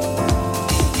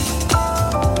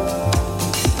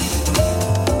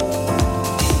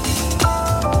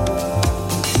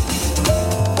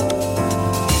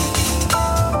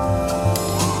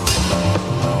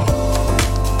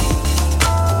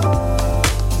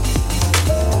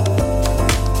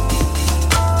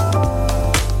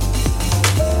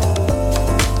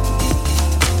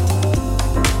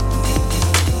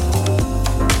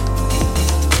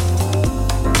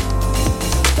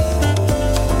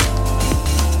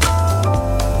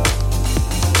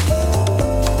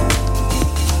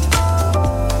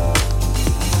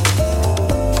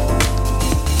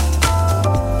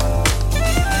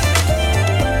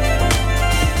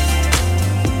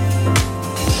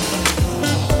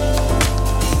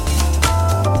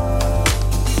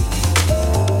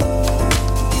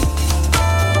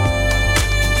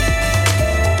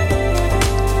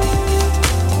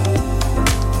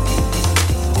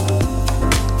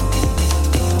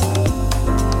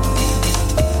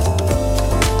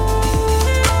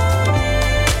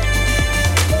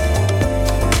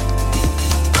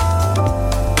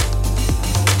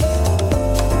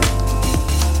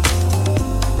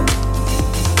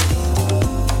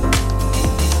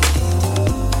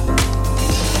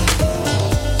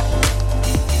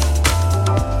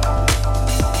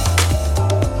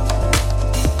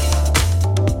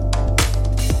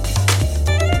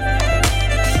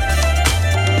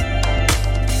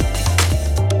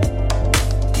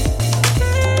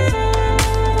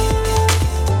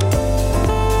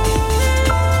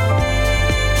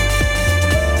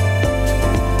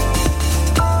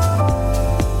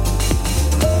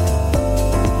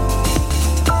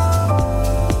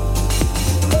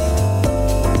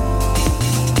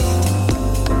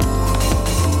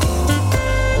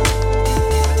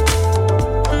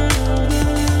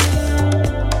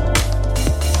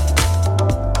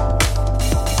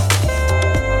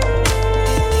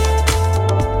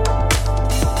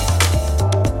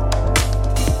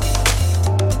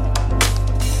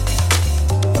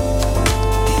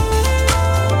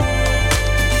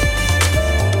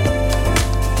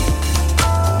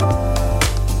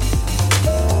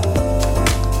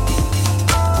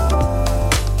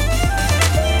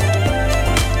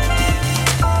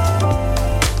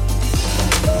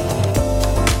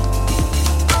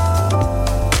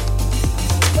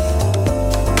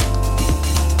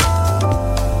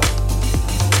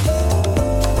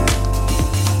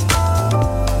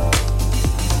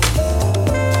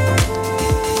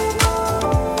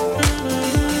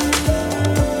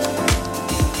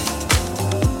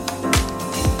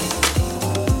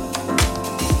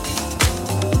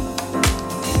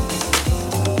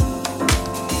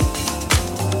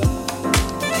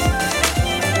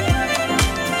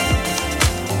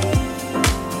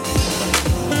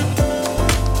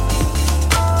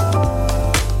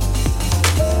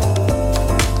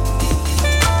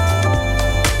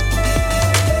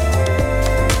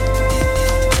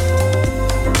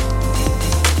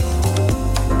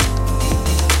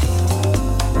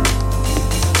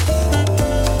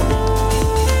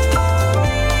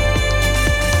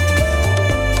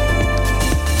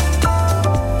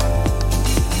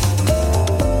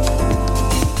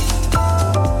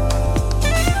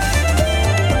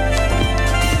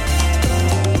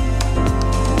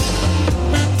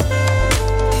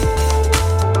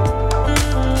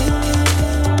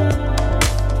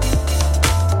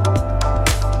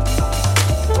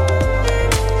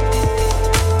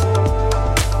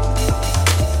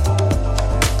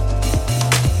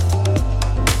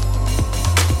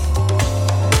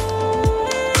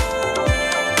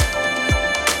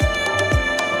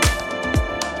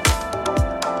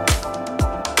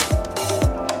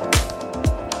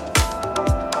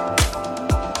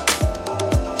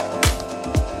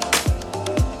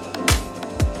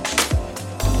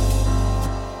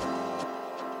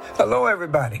 Hello,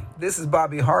 everybody. This is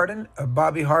Bobby Hardin of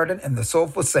Bobby Hardin and the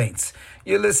Soulful Saints.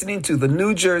 You're listening to the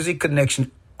New Jersey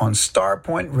Connection on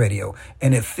Starpoint Radio,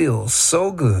 and it feels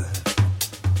so good.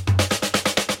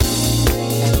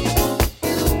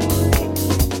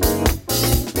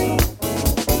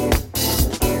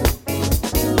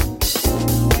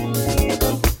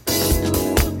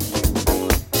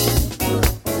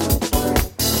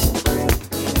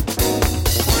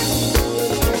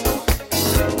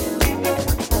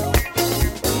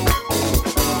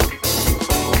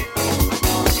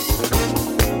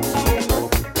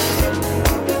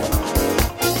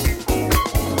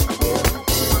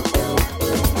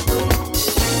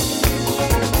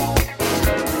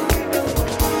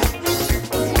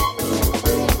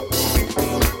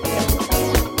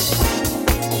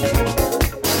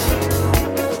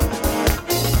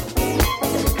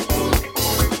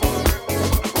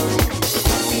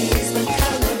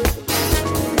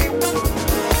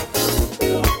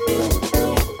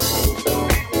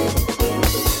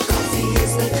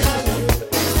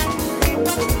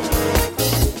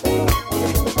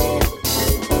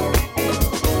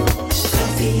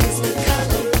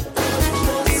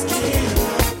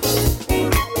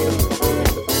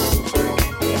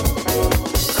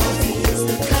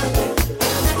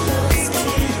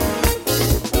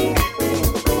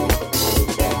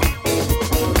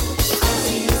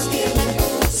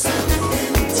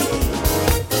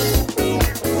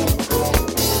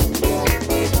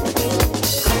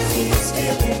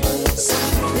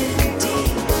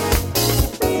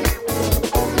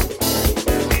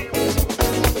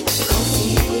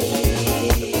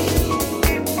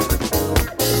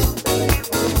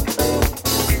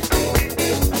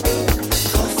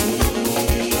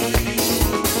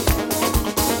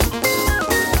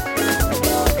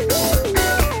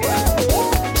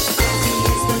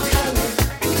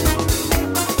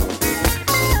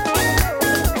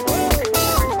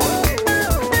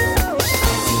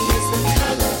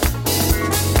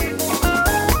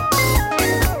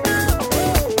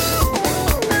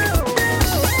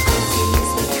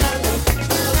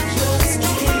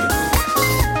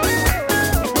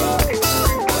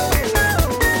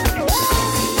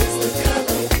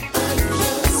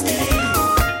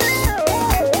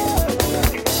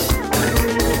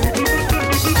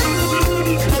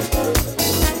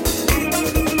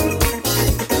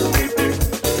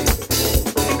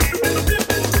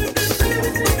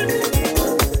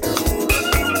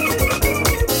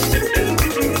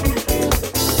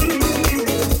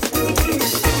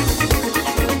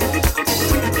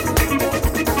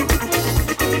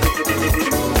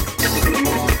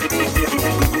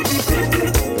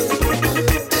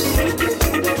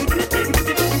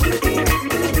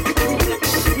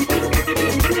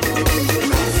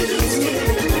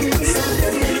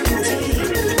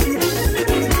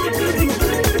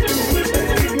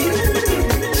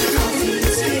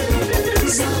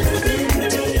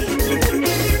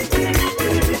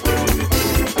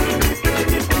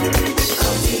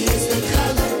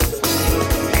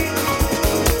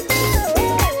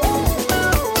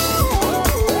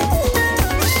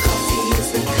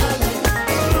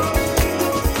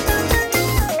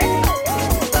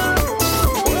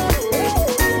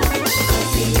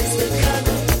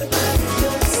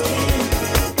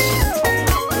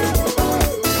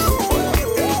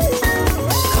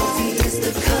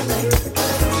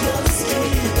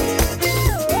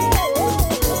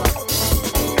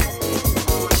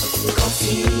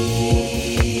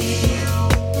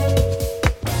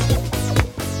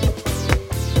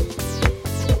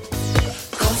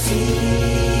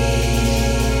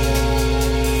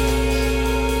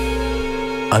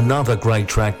 Another great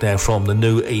track there from the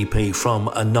new EP from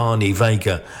Anani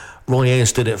Vega. Roy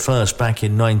Ayers did it first back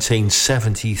in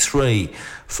 1973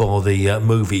 for the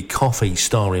movie Coffee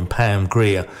starring Pam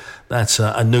Grier. That's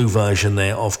a new version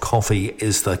there of Coffee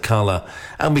is the Colour.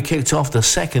 And we kicked off the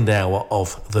second hour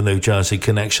of the New Jersey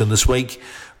Connection this week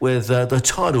with the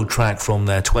title track from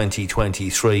their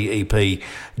 2023 EP,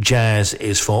 Jazz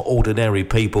is for Ordinary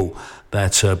People.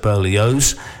 That's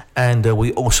Berlioz. And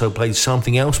we also played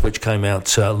something else which came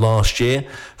out last year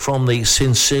from the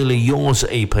Sincerely Yours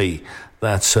EP.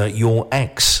 That's Your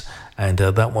Ex, and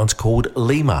that one's called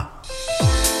Lima.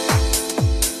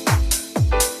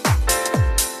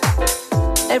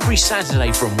 Every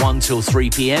Saturday from 1 till 3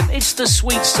 p.m, it's the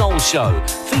Sweet Soul Show,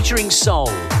 featuring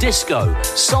soul, disco,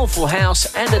 soulful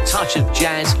house and a touch of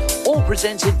jazz, all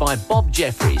presented by Bob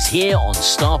Jeffries here on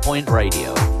Starpoint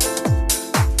Radio.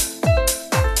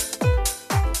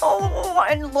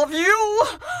 I love you.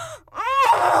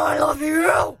 Oh, I love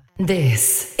you.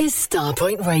 This is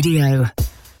Starpoint Radio.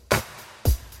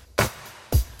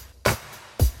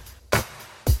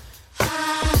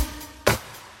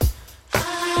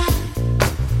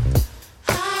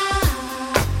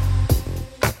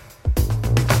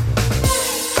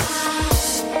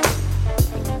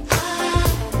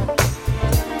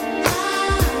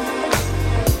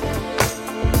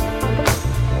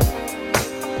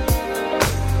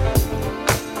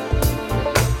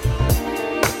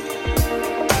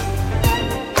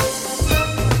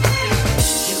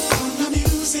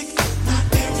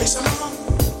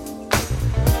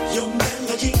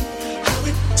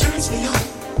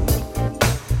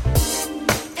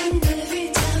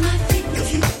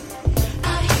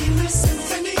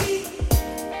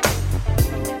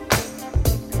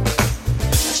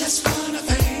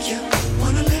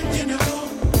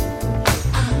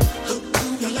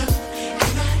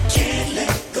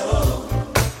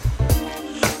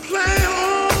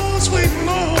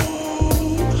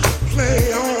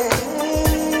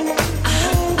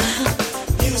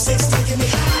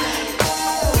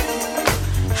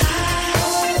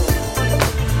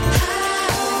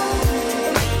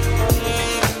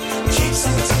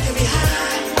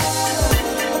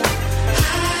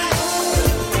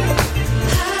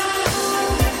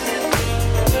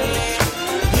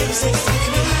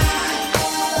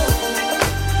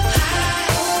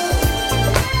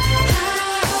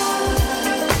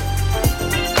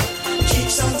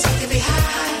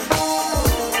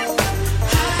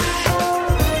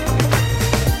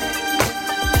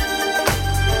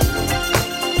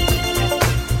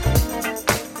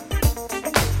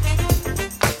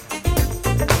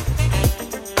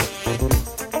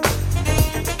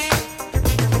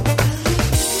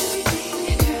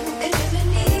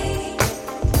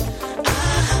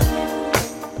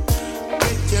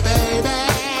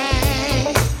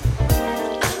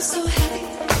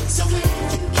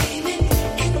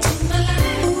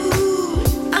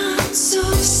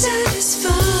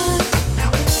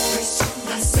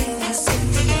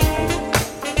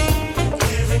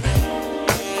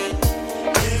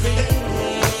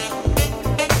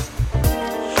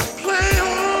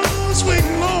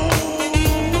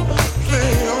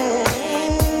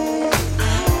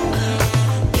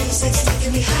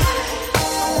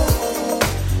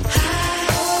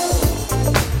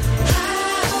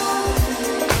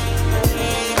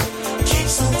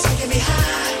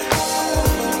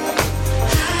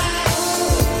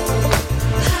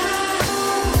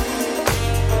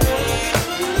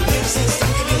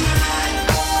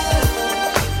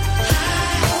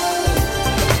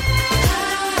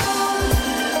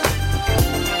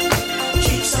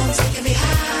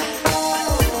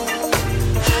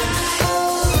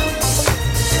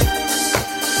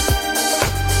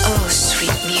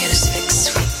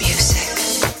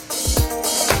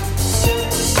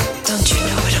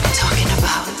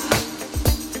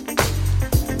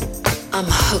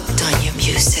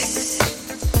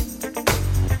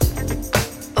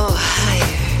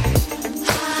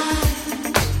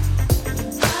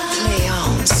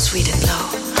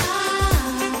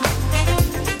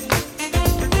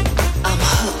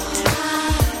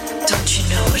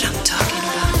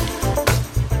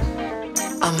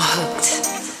 hooked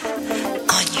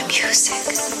on your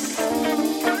music.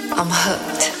 I'm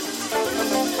hooked.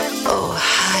 Oh,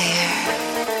 higher.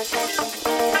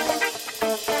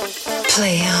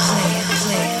 Play on.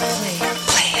 Play on.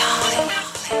 Play on.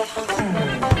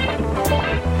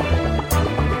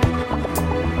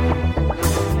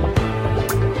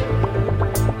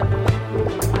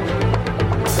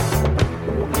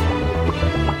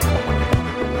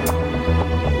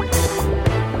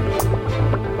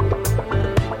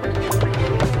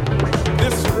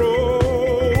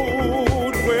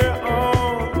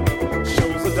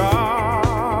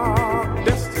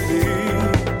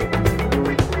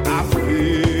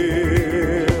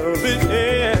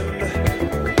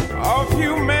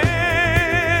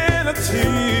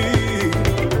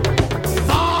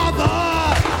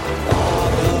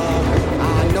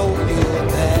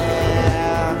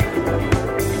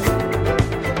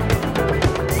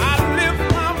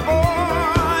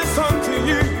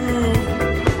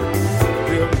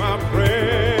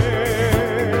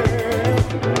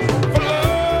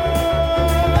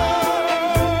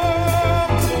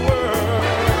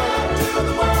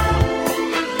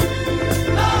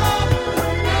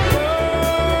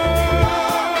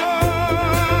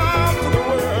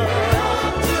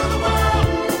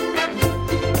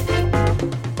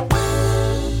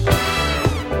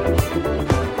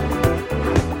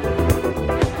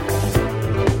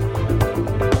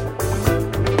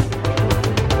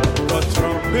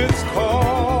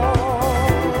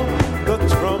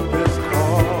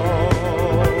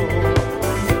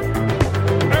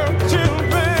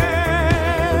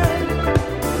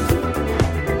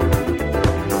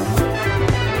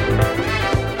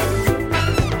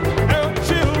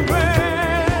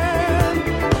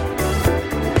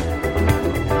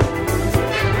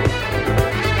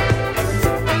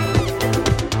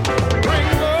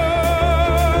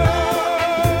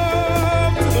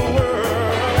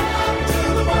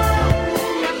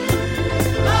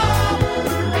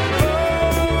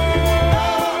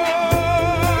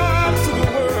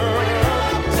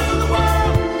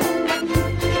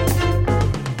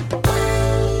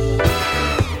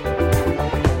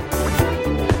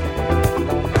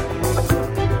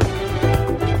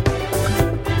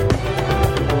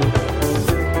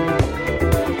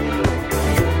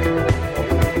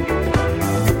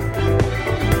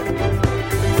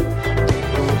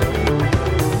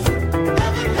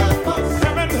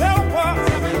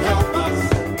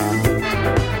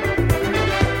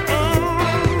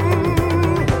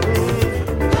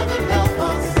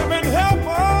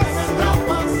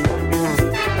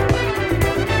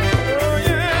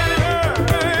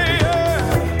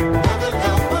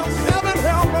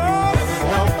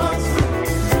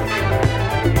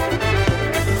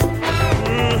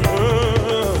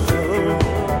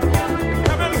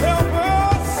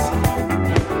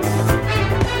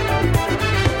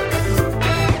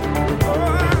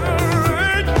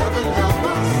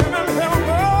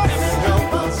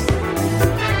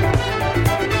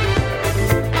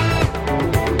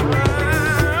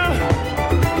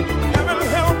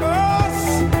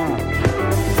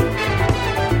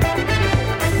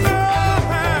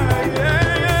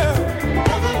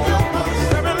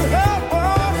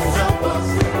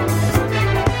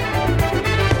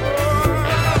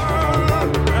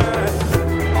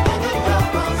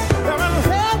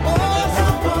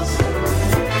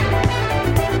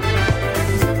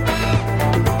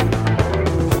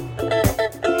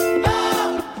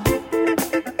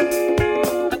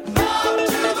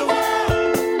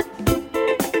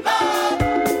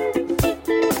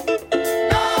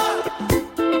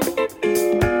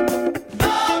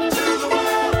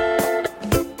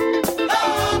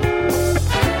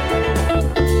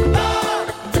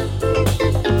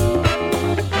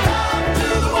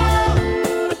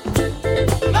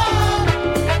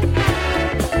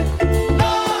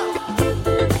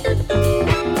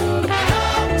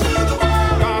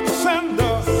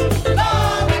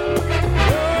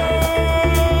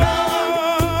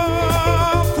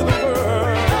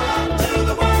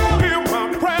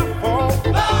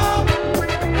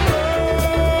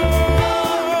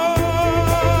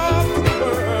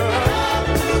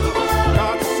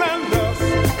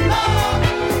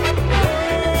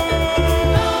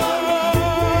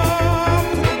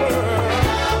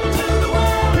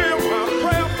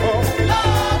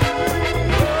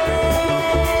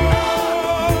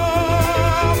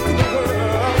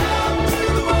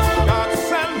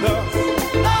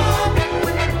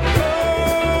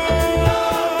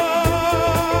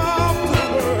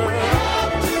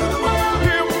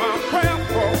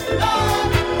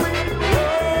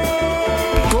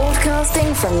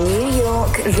 Broadcasting from New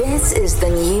York, this is the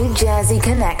New Jersey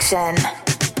Connection.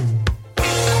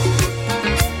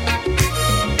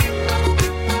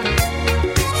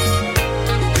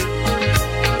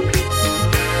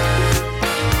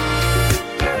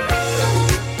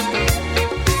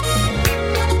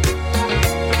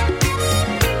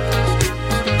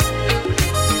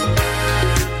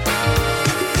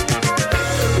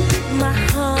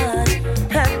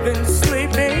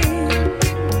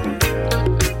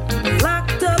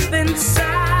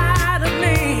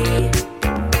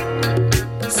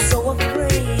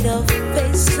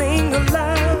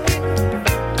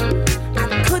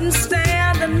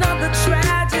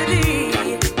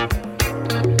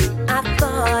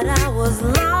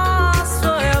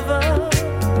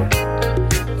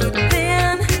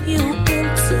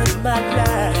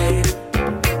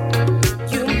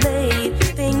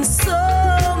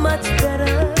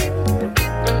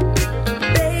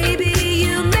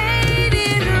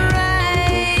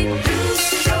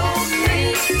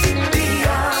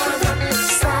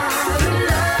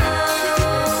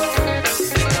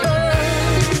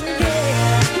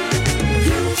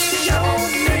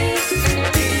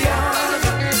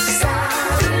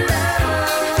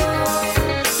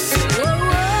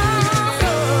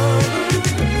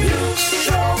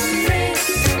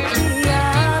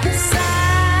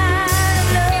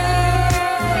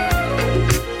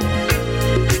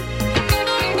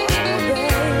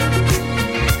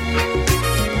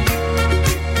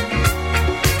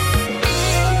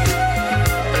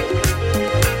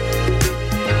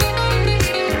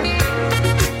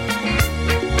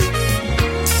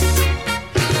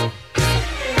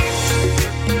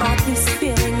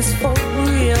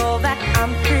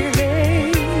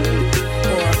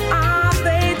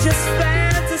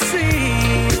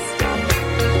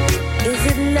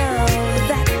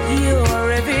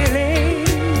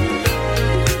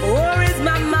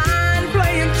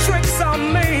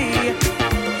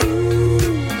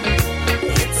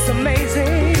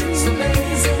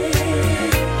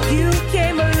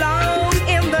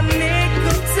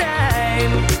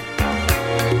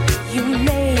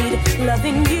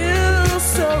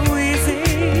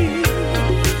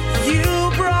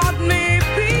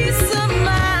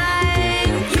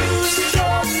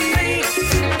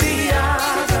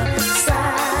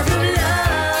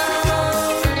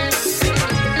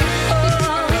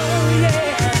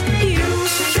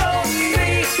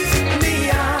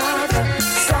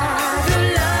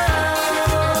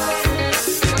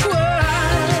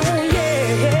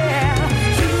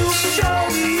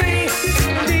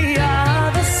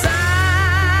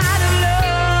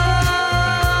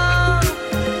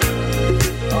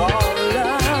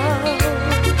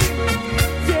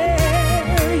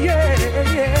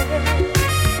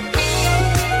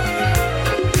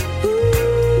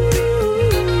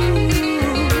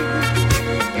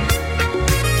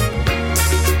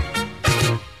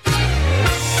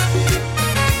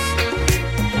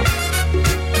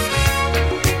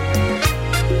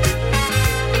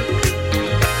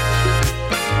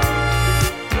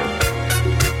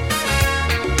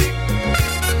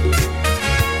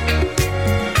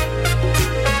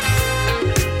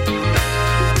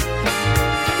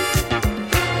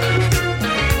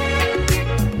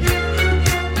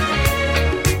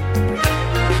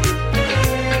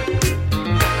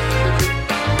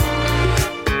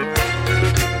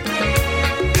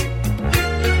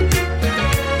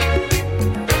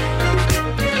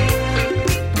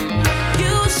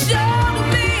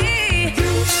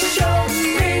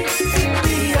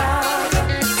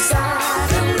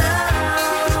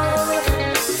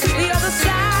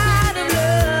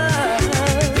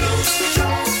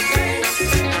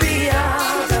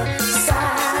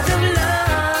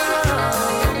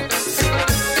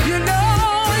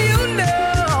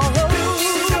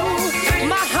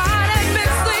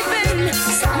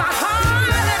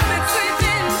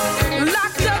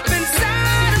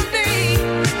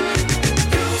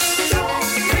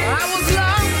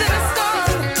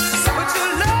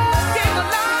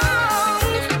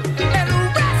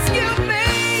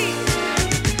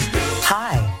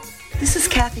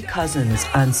 Kathy Cousins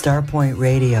on Starpoint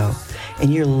Radio,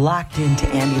 and you're locked into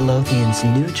Andy Lothian's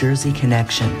New Jersey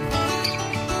Connection.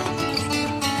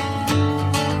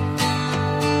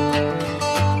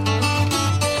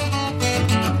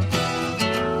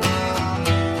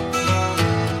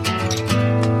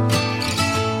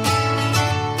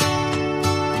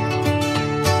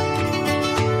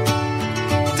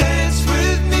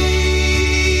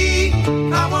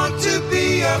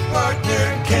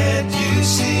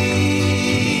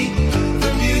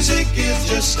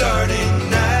 Starting,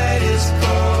 night is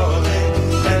calling,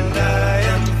 and I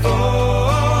am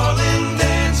falling.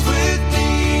 Dance with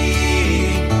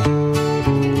me.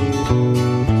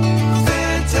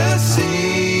 Fantasy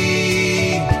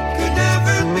could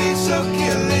never be so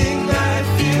killing. I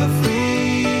feel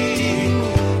free.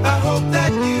 I hope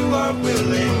that you are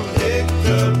willing. Pick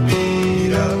the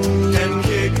beat up and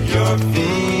kick your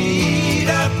feet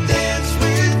up. Dance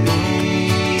with me.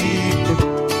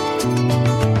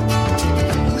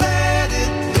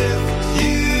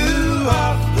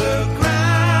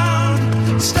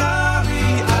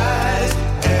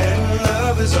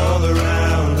 All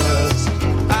around us,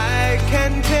 I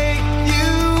can take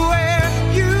you where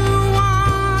you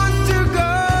want to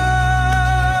go.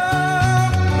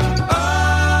 Oh,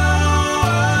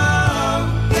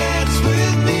 dance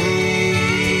with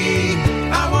me.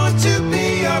 I want to be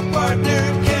your partner.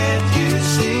 Can't you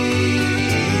see?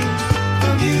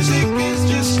 The music is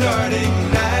just starting.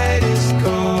 Night is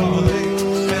calling,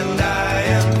 and I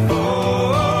am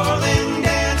falling.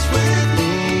 Dance with me.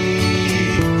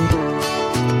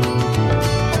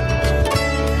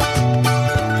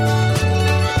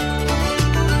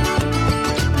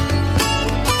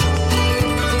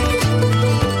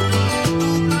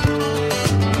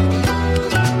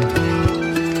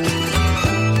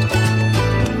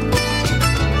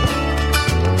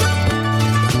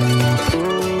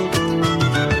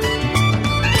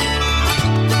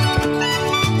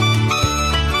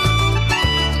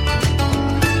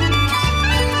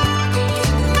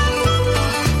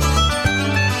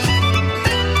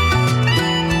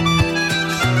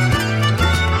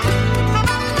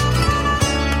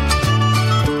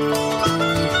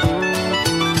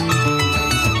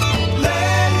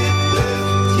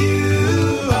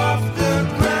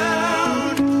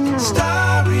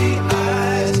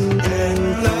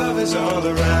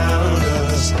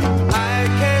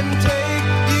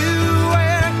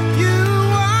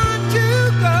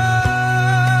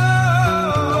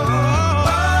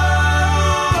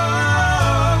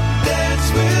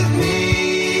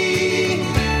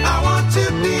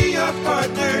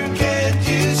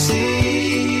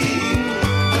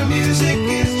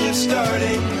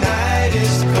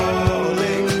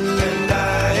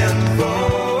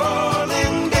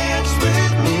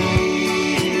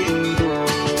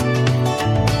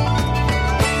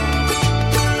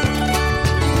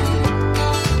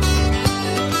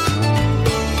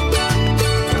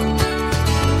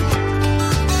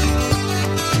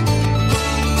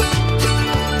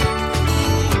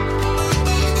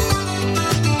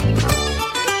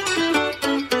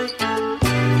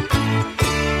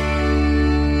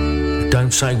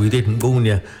 Say we didn't warn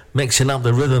you. Mixing up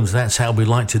the rhythms, that's how we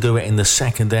like to do it in the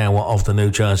second hour of the New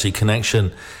Jersey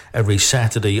Connection every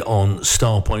Saturday on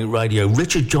Starpoint Radio.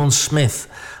 Richard John Smith,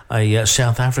 a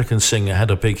South African singer,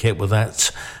 had a big hit with that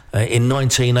in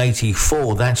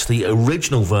 1984. That's the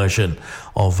original version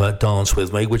of Dance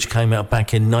With Me, which came out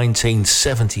back in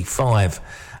 1975.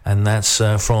 And that's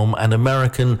from an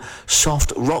American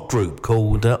soft rock group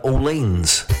called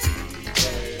Orleans.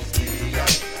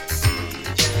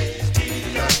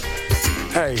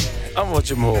 Hey, I'm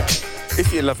Roger Moore.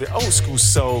 If you love your old school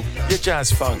soul, your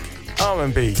jazz funk,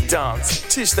 R&B, dance,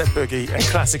 two-step boogie and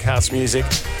classic house music,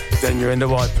 then you're in the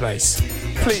right place.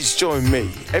 Please join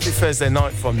me every Thursday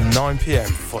night from 9 p.m.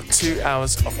 for 2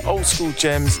 hours of old school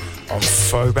gems on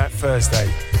Throwback Thursday,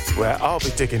 where I'll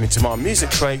be digging into my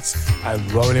music crates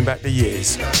and rolling back the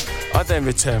years. I then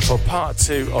return for part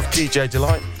 2 of DJ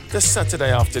Delight, the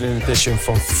Saturday afternoon edition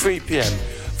from 3 p.m.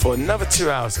 for another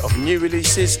 2 hours of new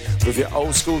releases with your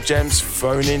old school gems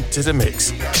thrown into the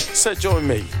mix. So join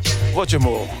me, Roger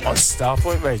Moore, on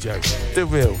Starpoint Radio, the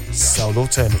real soul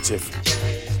alternative.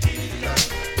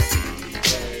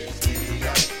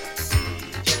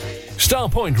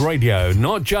 Starpoint Radio,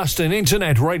 not just an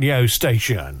internet radio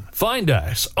station. Find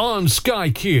us on Sky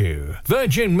Q,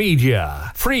 Virgin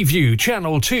Media, Freeview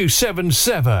Channel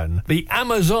 277, the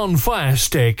Amazon Fire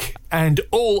Stick, and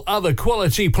all other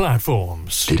quality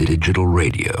platforms. Digital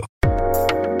radio.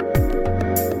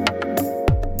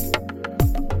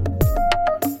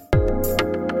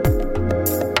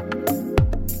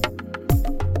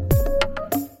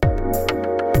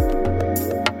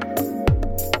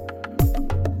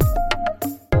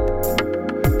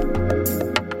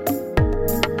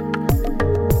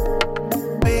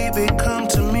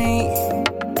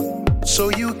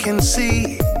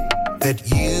 that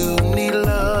you need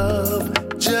love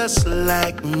just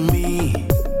like me.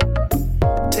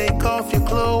 Take off your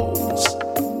clothes,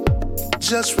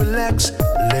 just relax.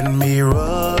 Let me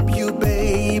rub you,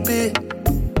 baby,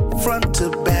 front to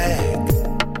back.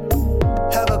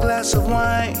 Have a glass of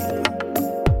wine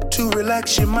to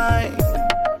relax your mind.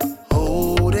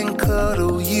 Hold and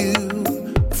cuddle you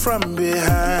from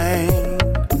behind.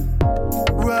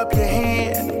 Rub your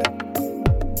hand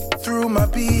through my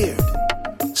beard.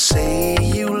 Say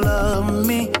you love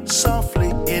me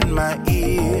softly in my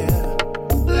ear.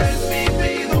 Let me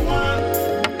be the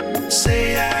one.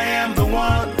 Say I am the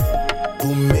one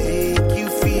who make you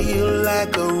feel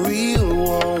like a real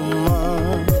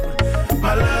woman.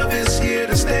 My love is here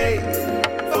to stay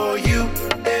for you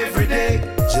every day.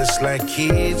 Just like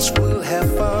kids will have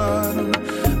fun.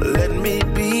 Let me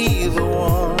be the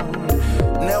one.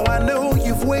 Now I know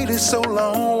you've waited so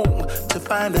long to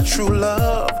find a true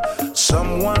love,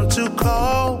 someone to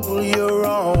call your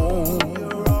own.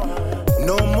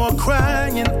 No more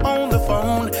crying on the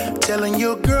phone, telling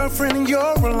your girlfriend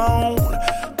you're alone.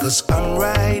 'Cause I'm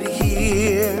right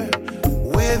here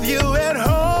with you at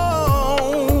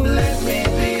home. Let me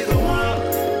be the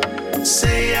one.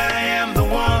 Say I am the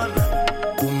one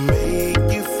who make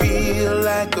you feel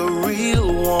like a real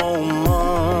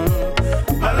woman.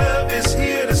 My love is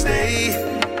here to stay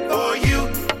for you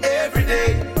every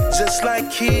day. Just like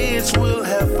kids will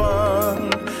have fun.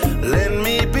 Let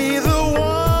me be the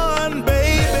one,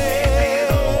 baby.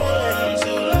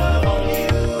 To love on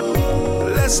you.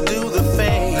 Let's do the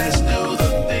things. Let's do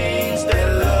the things that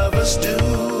lovers do.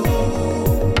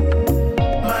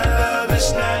 My love is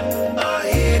not a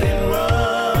hit and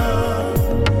run.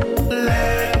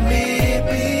 Let me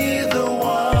be the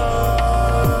one.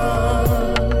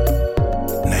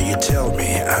 Now you tell me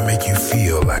I make you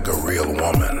feel like a real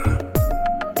woman.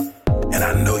 And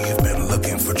I know you've been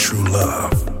looking for true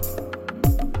love.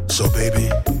 So baby,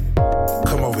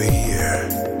 come over here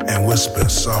and whisper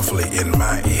softly in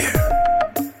my ear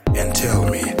and tell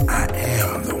me I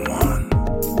am the one.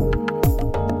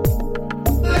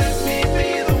 Let me be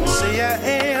the one. Say I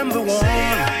am the one. Say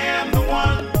I am the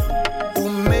one who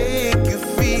make you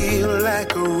feel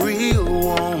like a real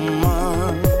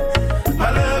woman. My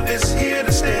love is here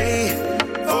to stay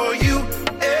for you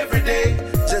every day.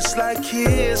 Just like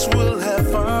kids will have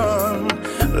fun.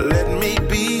 Let me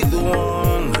be the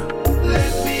one.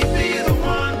 Let me be the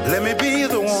one. Let me be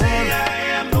the one. Say I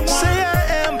am the one. Say I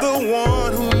am the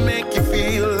one who make you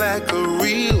feel like a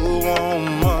real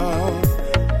woman.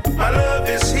 My love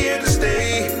is here to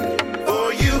stay for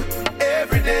you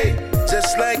every day.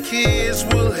 Just like kids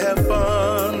will have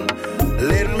fun.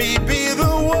 Let me be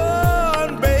the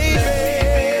one, baby. Let me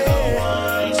be the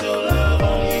one to love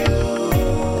on you.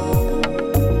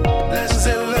 Let's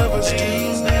say lovers do.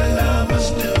 That lovers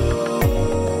do.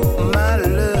 My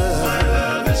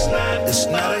love is not. It's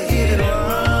not a hit and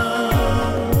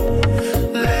run.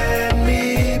 Let me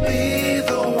be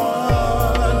the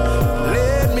one.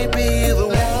 Let me be the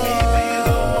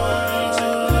one to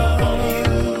love on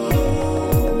you.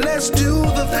 Let's do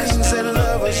the things that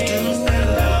lovers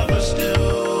do.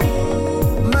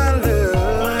 My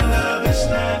love is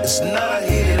not. It's not a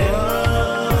hit and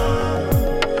run.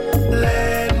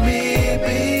 Let me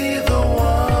be the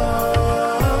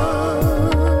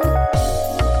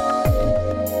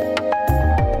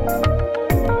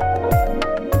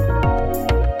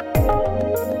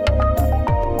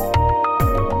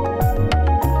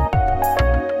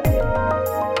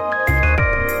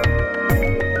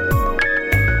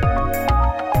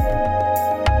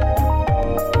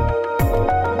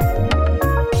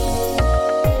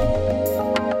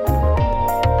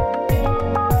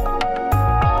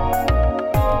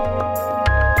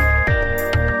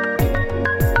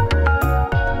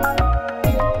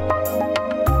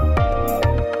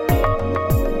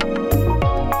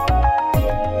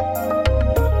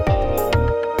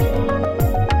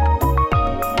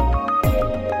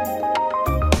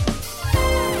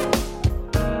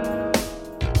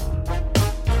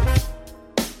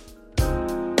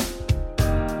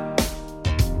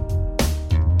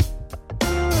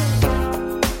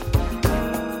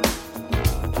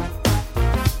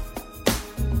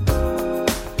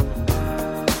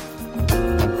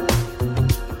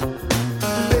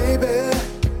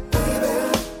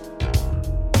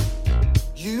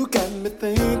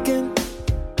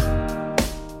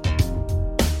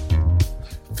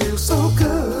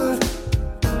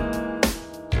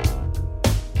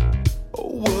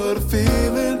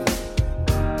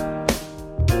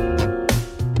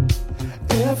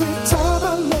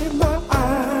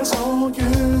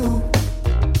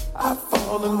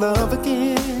fall in love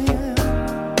again.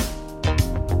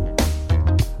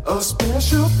 A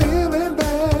special feeling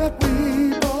that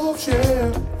we both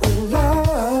share. We're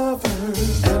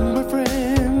lovers and we're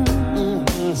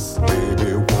friends.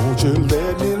 Baby, won't you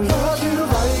let me love you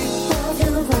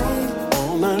right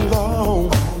all night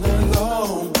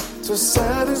long, to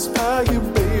satisfy you,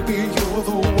 baby, you're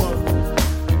the one.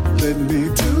 Let me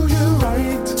do you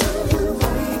right,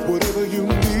 whatever you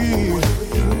need.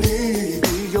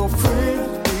 Be your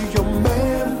friend, be your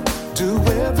man, do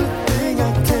everything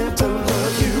I can to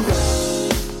love you right,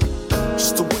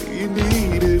 just the way you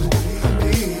need it.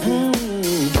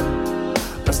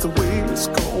 That's the way it's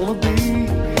gonna be.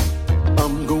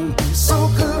 I'm gonna be so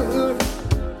good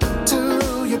to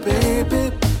you,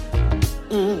 baby.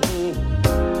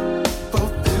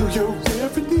 Fulfill your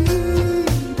every need.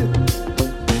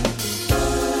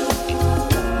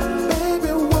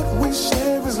 Baby, what we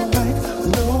share is like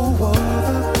no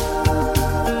other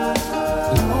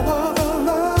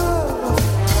love.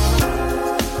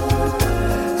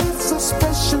 It's a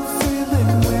special feeling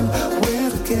when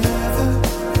we're together.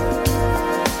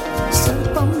 Sent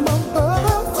from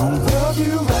above, gonna love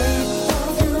you right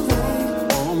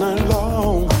all night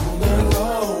long,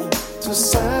 to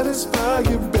satisfy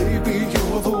you, baby,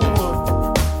 you're the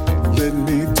one. Let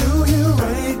me do you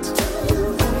right,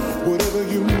 whatever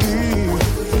you need.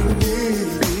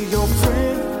 Be your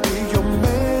friend, be your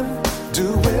man, do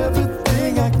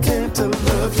everything I can to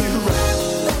love you right,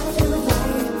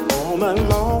 all night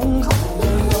long,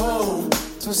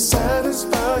 to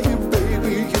satisfy you,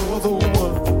 baby, you're the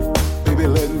one. Baby,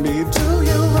 let me do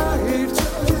you right,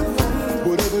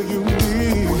 whatever you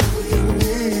need.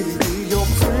 Be your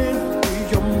friend, be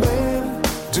your man,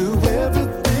 do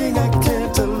everything I can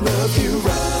to love you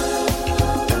right.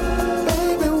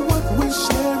 Baby, what we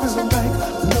share is like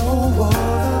no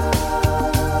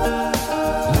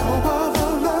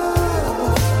other love.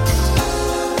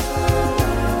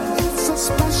 It's a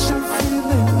special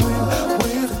feeling when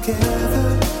we're together.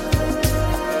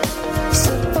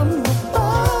 Sent from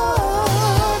above,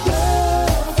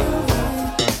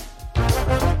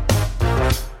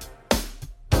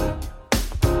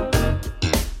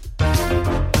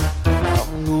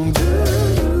 I'm gonna do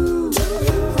you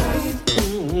right.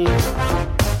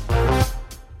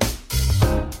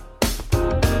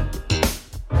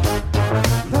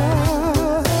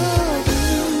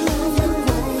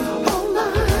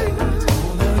 All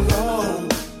night long.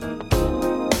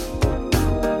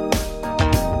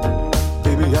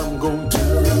 Baby, I'm gonna do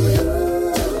you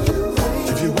right.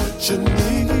 Give you what you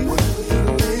need.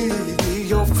 Be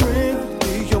your friend,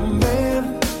 be your man,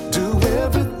 do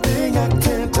everything I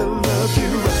can to love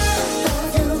you right.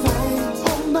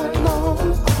 All night long,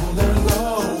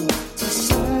 to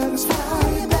satisfy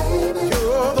you, baby.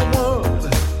 You're the one.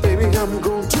 Baby, I'm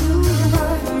gonna do you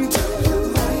right,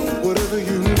 whatever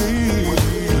you need.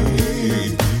 Be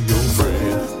your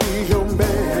friend, be your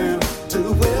man, do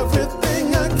everything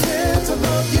I can to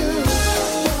love you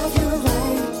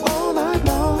all night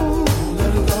long,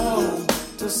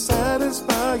 to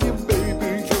satisfy you,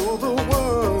 baby, you're the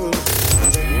one.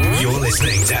 You're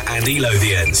listening to Andy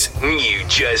Lothian's New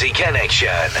Jersey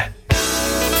Connection.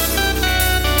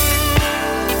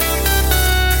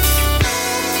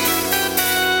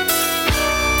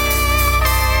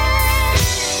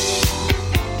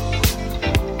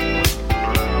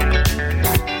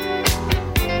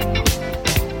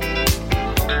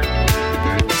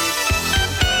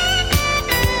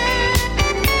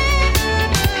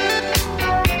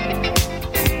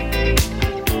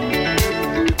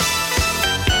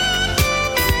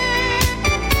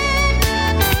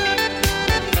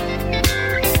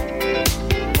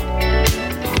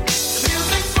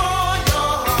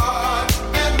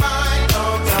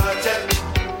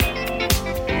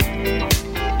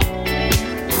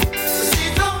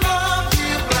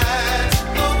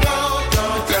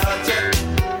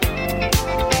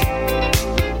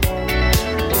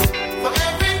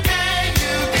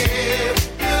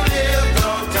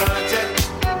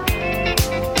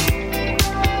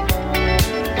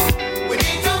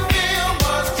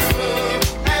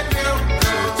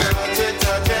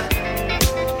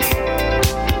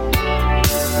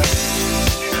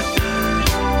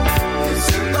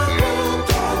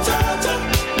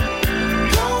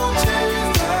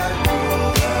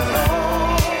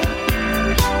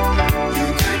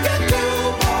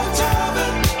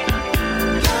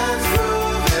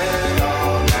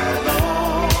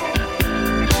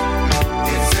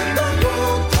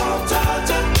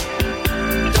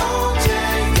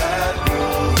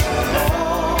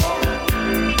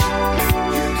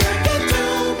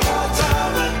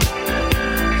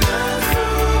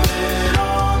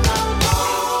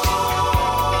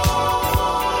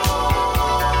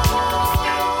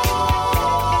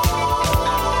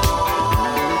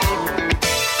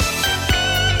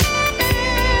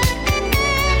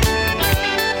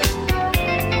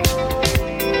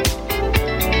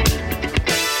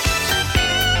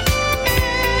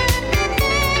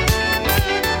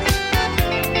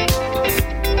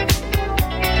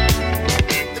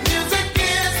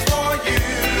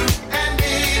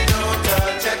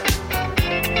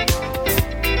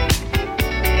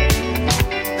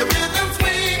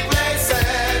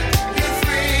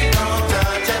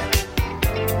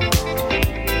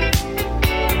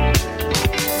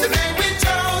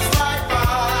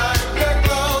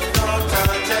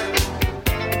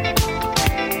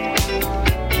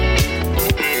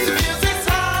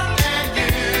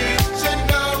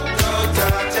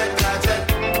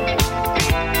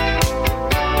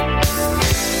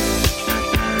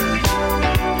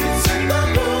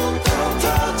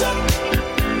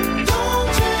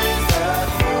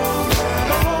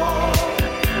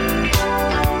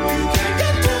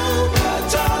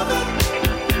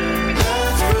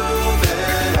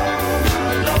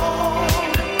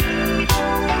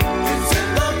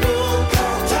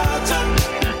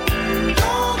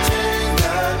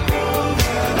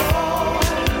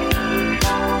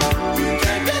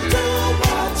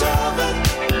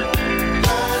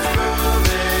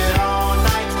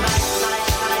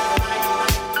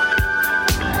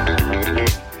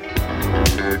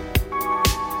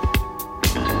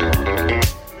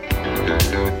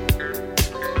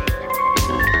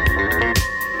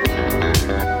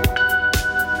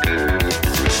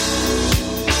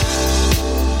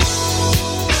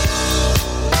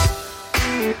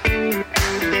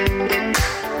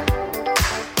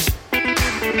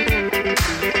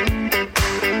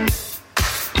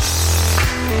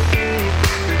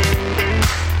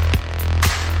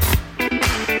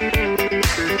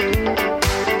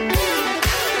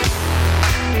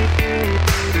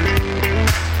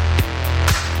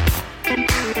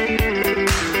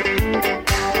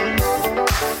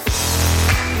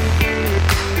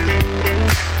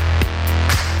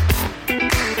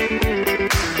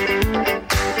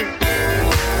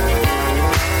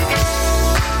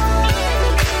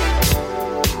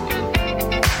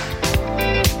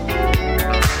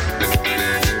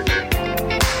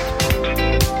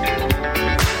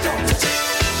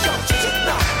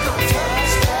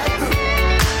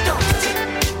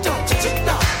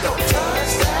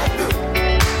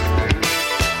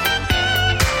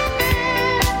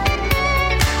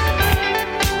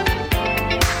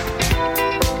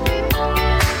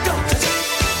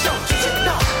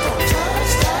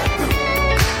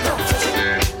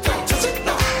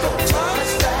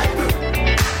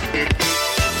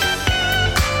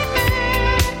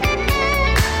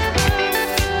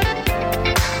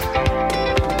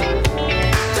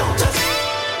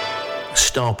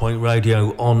 Starpoint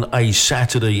Radio on a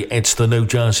Saturday. It's the New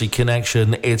Jersey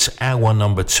Connection. It's hour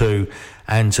number 2,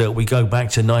 and we go back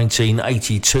to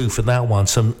 1982 for that one.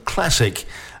 Some classic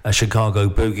Chicago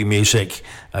boogie music,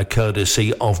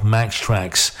 courtesy of Max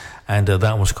Trax, and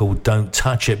that was called Don't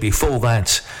Touch It. Before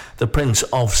that, the Prince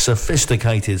of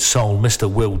Sophisticated Soul,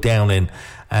 Mr. Will Downing,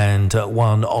 and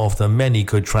one of the many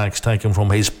good tracks taken from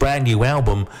his brand new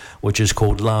album, which is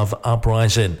called Love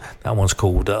Uprising. That one's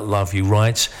called Love You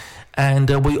Right. And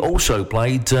we also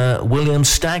played William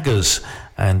Staggers,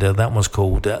 and that was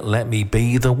called Let Me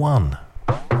Be the One.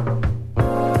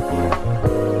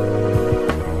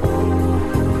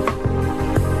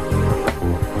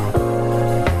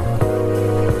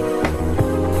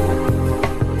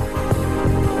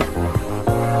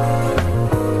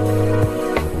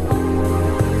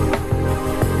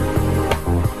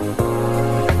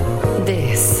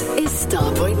 This is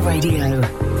Starpoint Radio.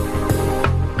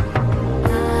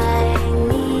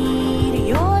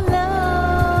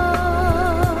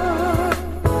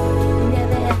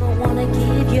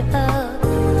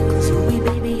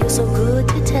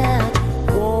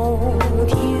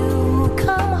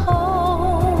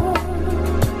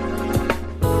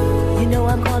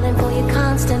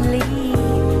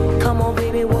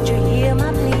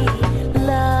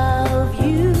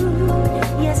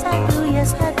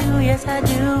 Yes, I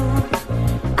do.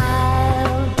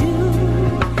 I'll do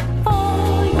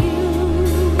for you,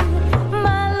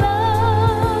 my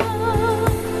love,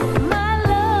 my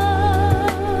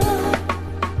love.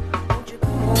 Won't you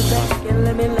come on back and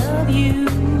let me love you?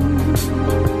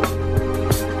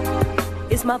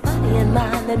 It's my body and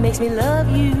mind that makes me love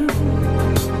you.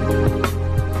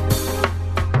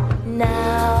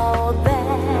 Now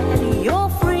that you're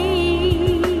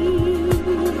free,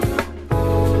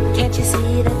 can't you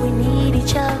see that we need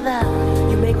each other?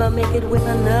 You make it with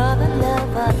another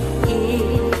lover.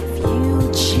 If you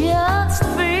just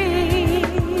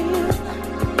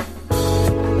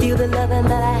feel the loving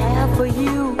that I have for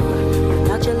you.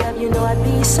 Without your love, you know I'd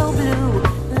be so blue.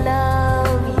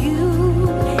 Love you,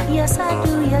 yes I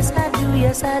do, yes I do,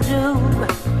 yes I do.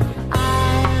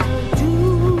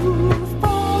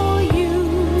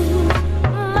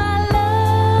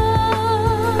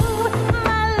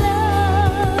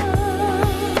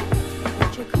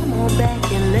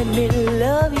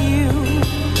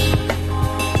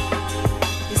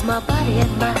 My body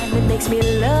and mind that makes me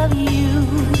love you.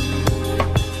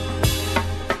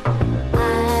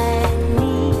 I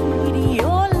need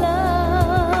your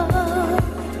love.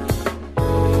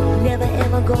 Never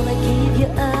ever gonna give you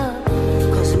up.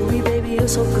 'Cause ooh, baby, you're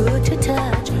so good to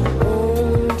touch.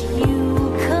 Won't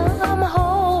you come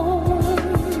home?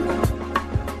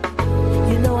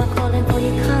 You know I'm calling for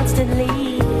you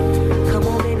constantly. Come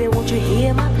on, baby, won't you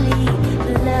hear my plea?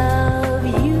 Love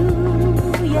you.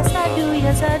 Yes, I do,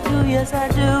 yes, I do, yes, I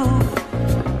do.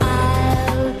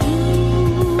 I'll do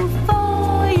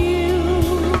for you,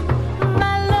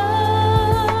 my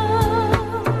love,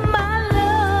 my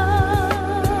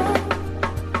love.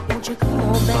 Won't you come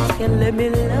on back and let me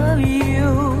love you?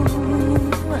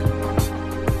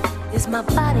 It's my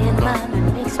body and mind that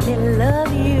makes me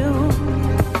love you.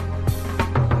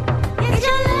 It's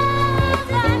your love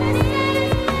that is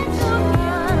so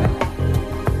good.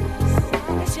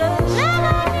 It's your love.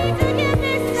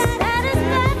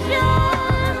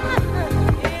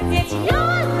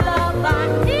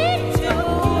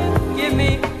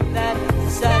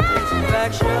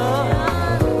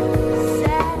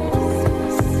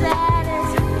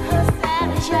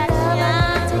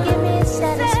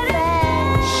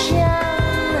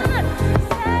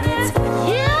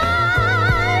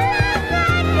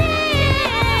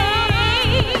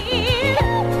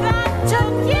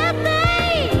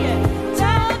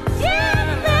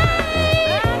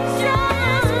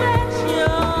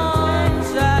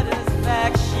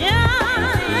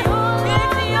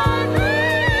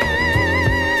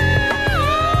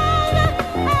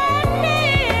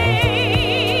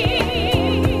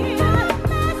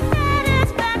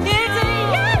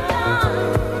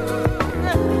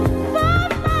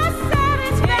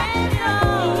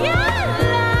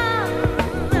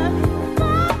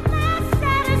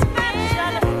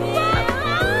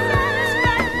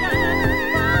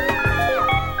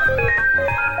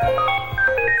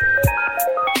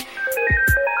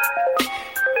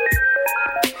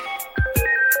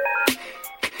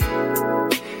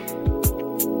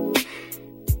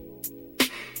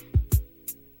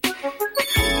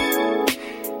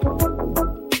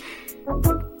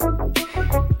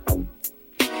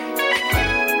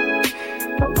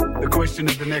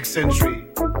 Century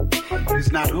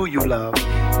is not who you love,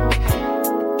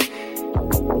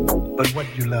 but what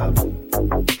you love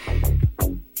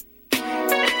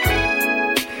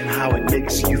and how it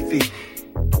makes you feel.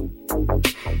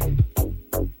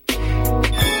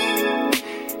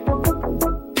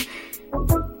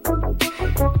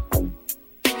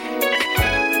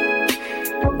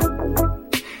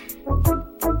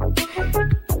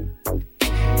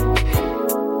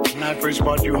 When I first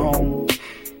brought you home,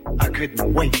 I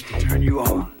couldn't wait to turn you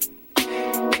on.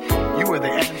 You were the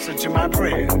answer to my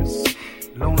prayers.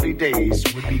 Lonely days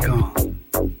would be gone.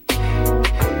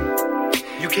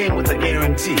 You came with a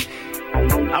guarantee.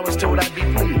 I was told I'd be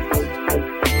pleased.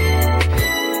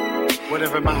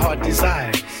 Whatever my heart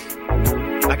desires,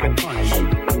 I can punch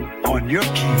on your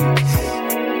keys.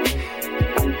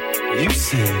 You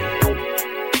said,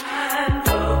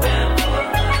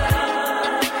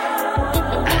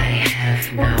 I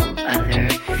have no other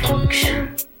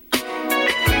function.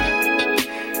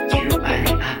 You are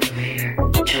the operator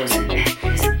chosen at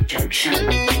this junction.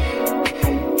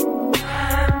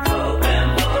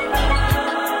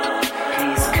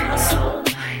 Please consult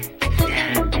my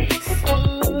database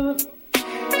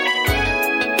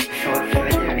for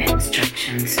further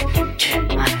instructions. Check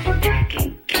my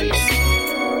packing case.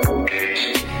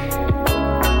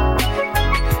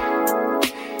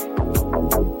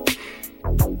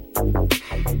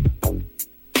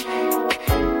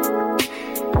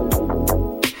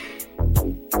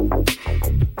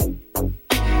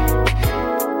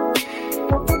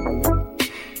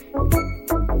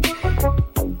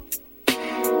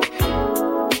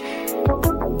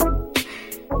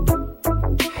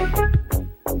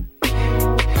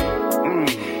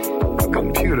 a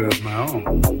computer of my own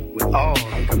with all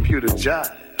the computer jive,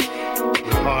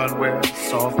 with hardware,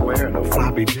 software, and a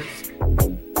floppy disk,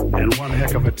 and one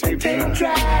heck of a tape drive.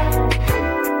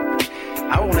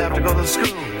 I won't have to go to school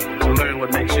to learn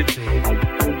what makes you tick.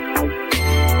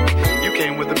 You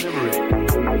came with a memory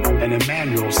and a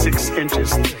manual 6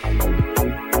 inches thick.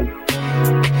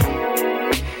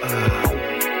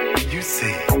 You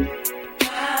see,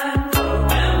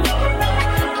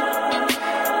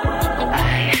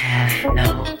 I have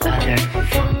no other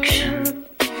function.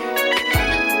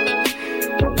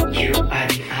 You are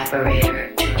the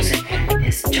operator chosen at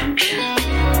this junction.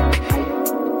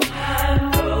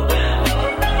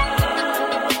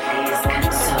 Please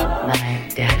consult my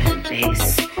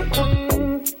database. For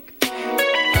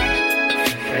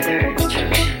further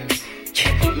instructions,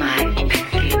 check my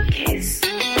packing case.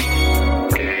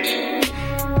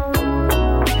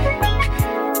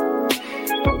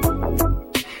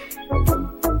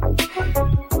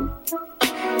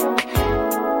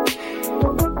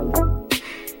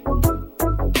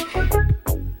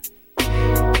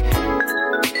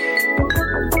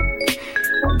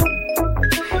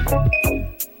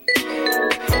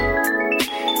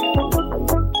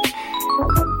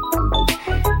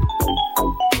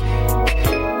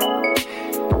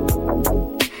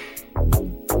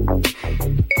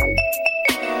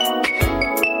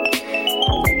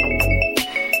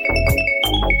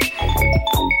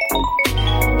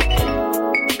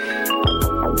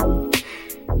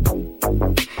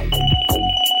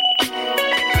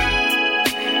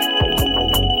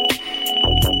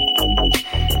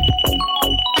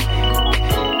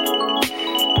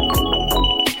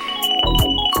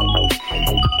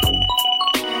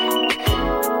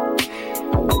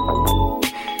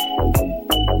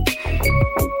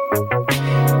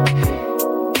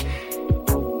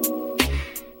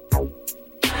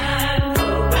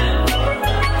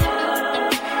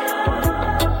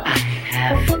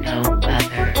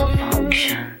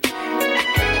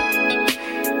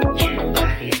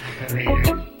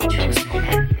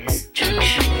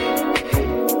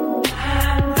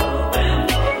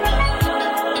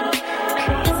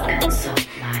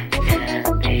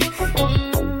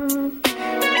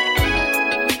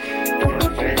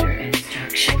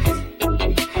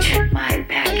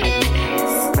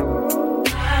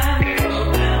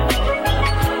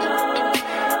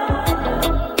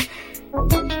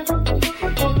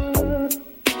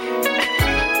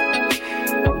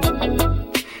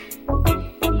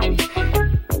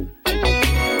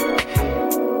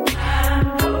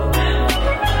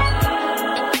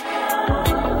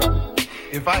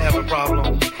 if I have a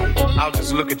problem, I'll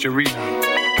just look at your readout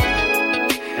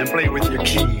and play with your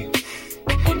keys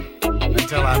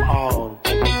until I'm all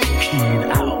keyed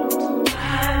out.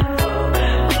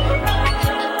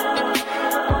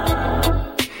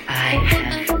 I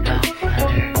have no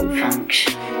other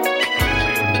function.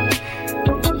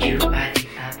 You are the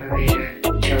operator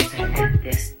chosen at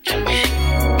this junction.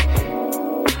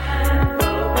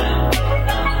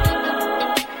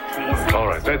 All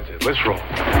right, that's it. Let's roll.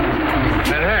 And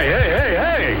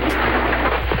hey!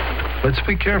 Let's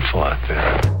be careful out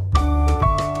there.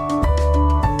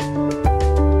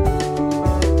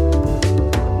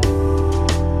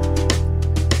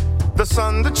 The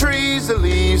sun, the trees, the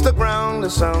leaves, the ground, the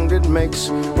sound it makes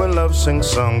when love sings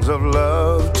songs of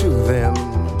love to them.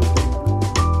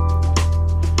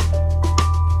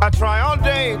 I try all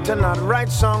day to not write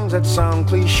songs that sound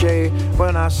cliche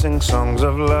when I sing songs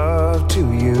of love to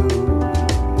you.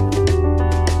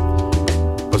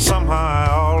 But somehow I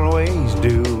always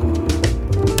do.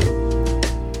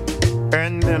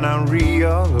 And then I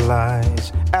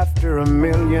realize after a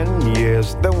million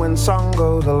years that when song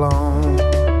goes along,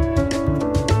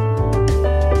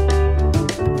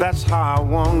 that's how I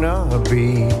wanna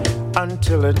be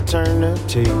until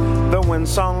eternity, the wind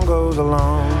song goes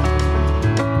along.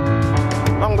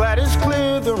 I'm glad it's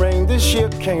clear the rain this year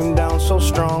came down so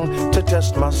strong to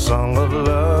test my song of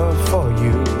love for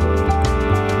you.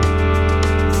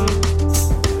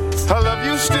 I love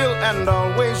you still and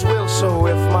always will, so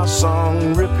if my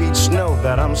song repeats, know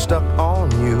that I'm stuck on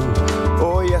you.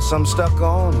 Oh yes, I'm stuck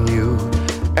on you.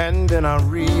 And then I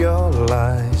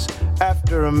realize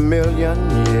after a million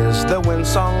years, the wind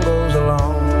song goes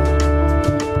along.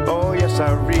 Oh yes,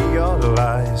 I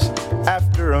realize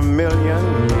after a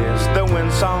million years, the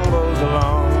wind song goes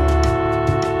along.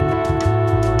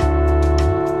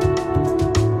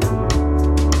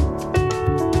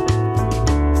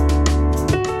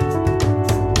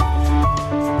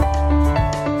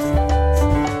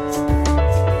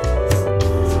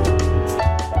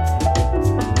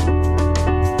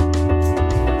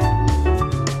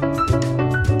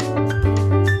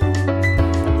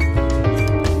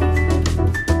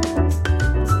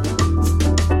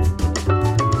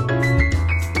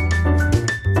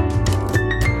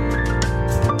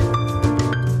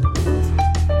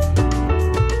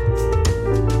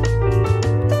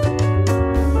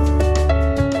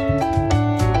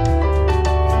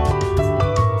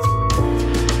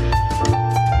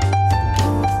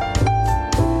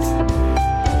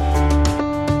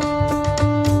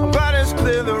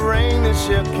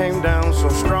 Came down so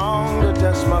strong to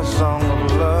test my song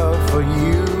of love for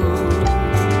you.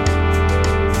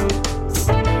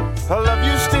 I love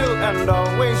you still and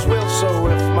always will, so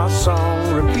if my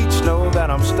song repeats, know that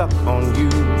I'm stuck on you.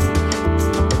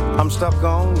 I'm stuck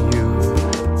on you.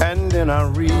 And then I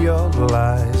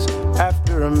realize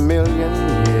after a million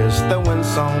years, the wind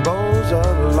song goes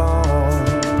along.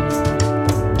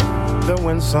 The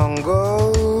wind song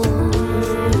goes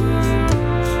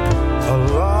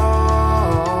along.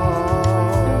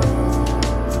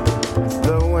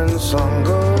 Song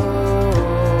goes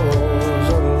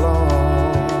along.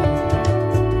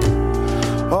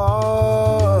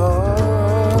 Oh,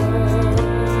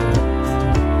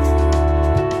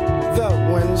 the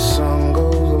wind song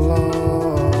goes along.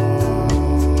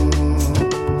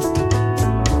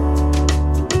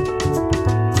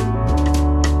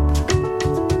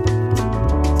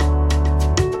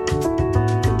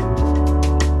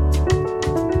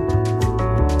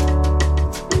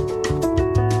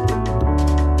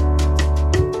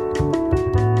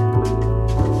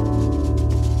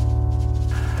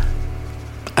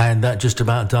 And that just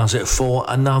about does it for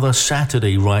another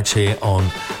Saturday right here on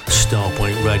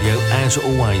Starpoint Radio. As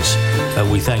always,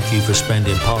 we thank you for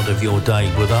spending part of your day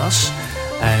with us.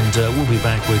 And we'll be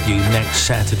back with you next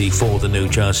Saturday for the New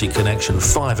Jersey Connection,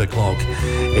 5 o'clock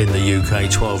in the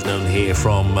UK, 12 noon here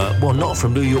from, well, not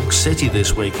from New York City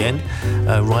this weekend.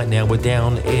 Right now we're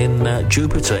down in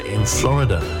Jupiter in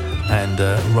Florida. And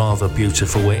rather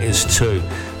beautiful it is too.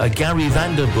 Gary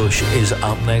Vanderbush is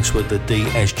up next with the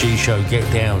DSG show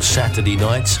Get Down Saturday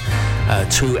nights.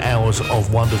 2 hours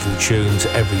of wonderful tunes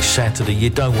every Saturday. You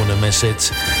don't want to miss it.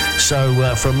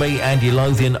 So from me, Andy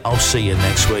Lothian, I'll see you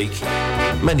next week.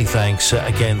 Many thanks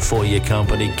again for your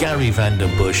company. Gary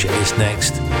Vanderbush is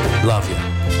next. Love you.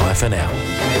 Bye for now.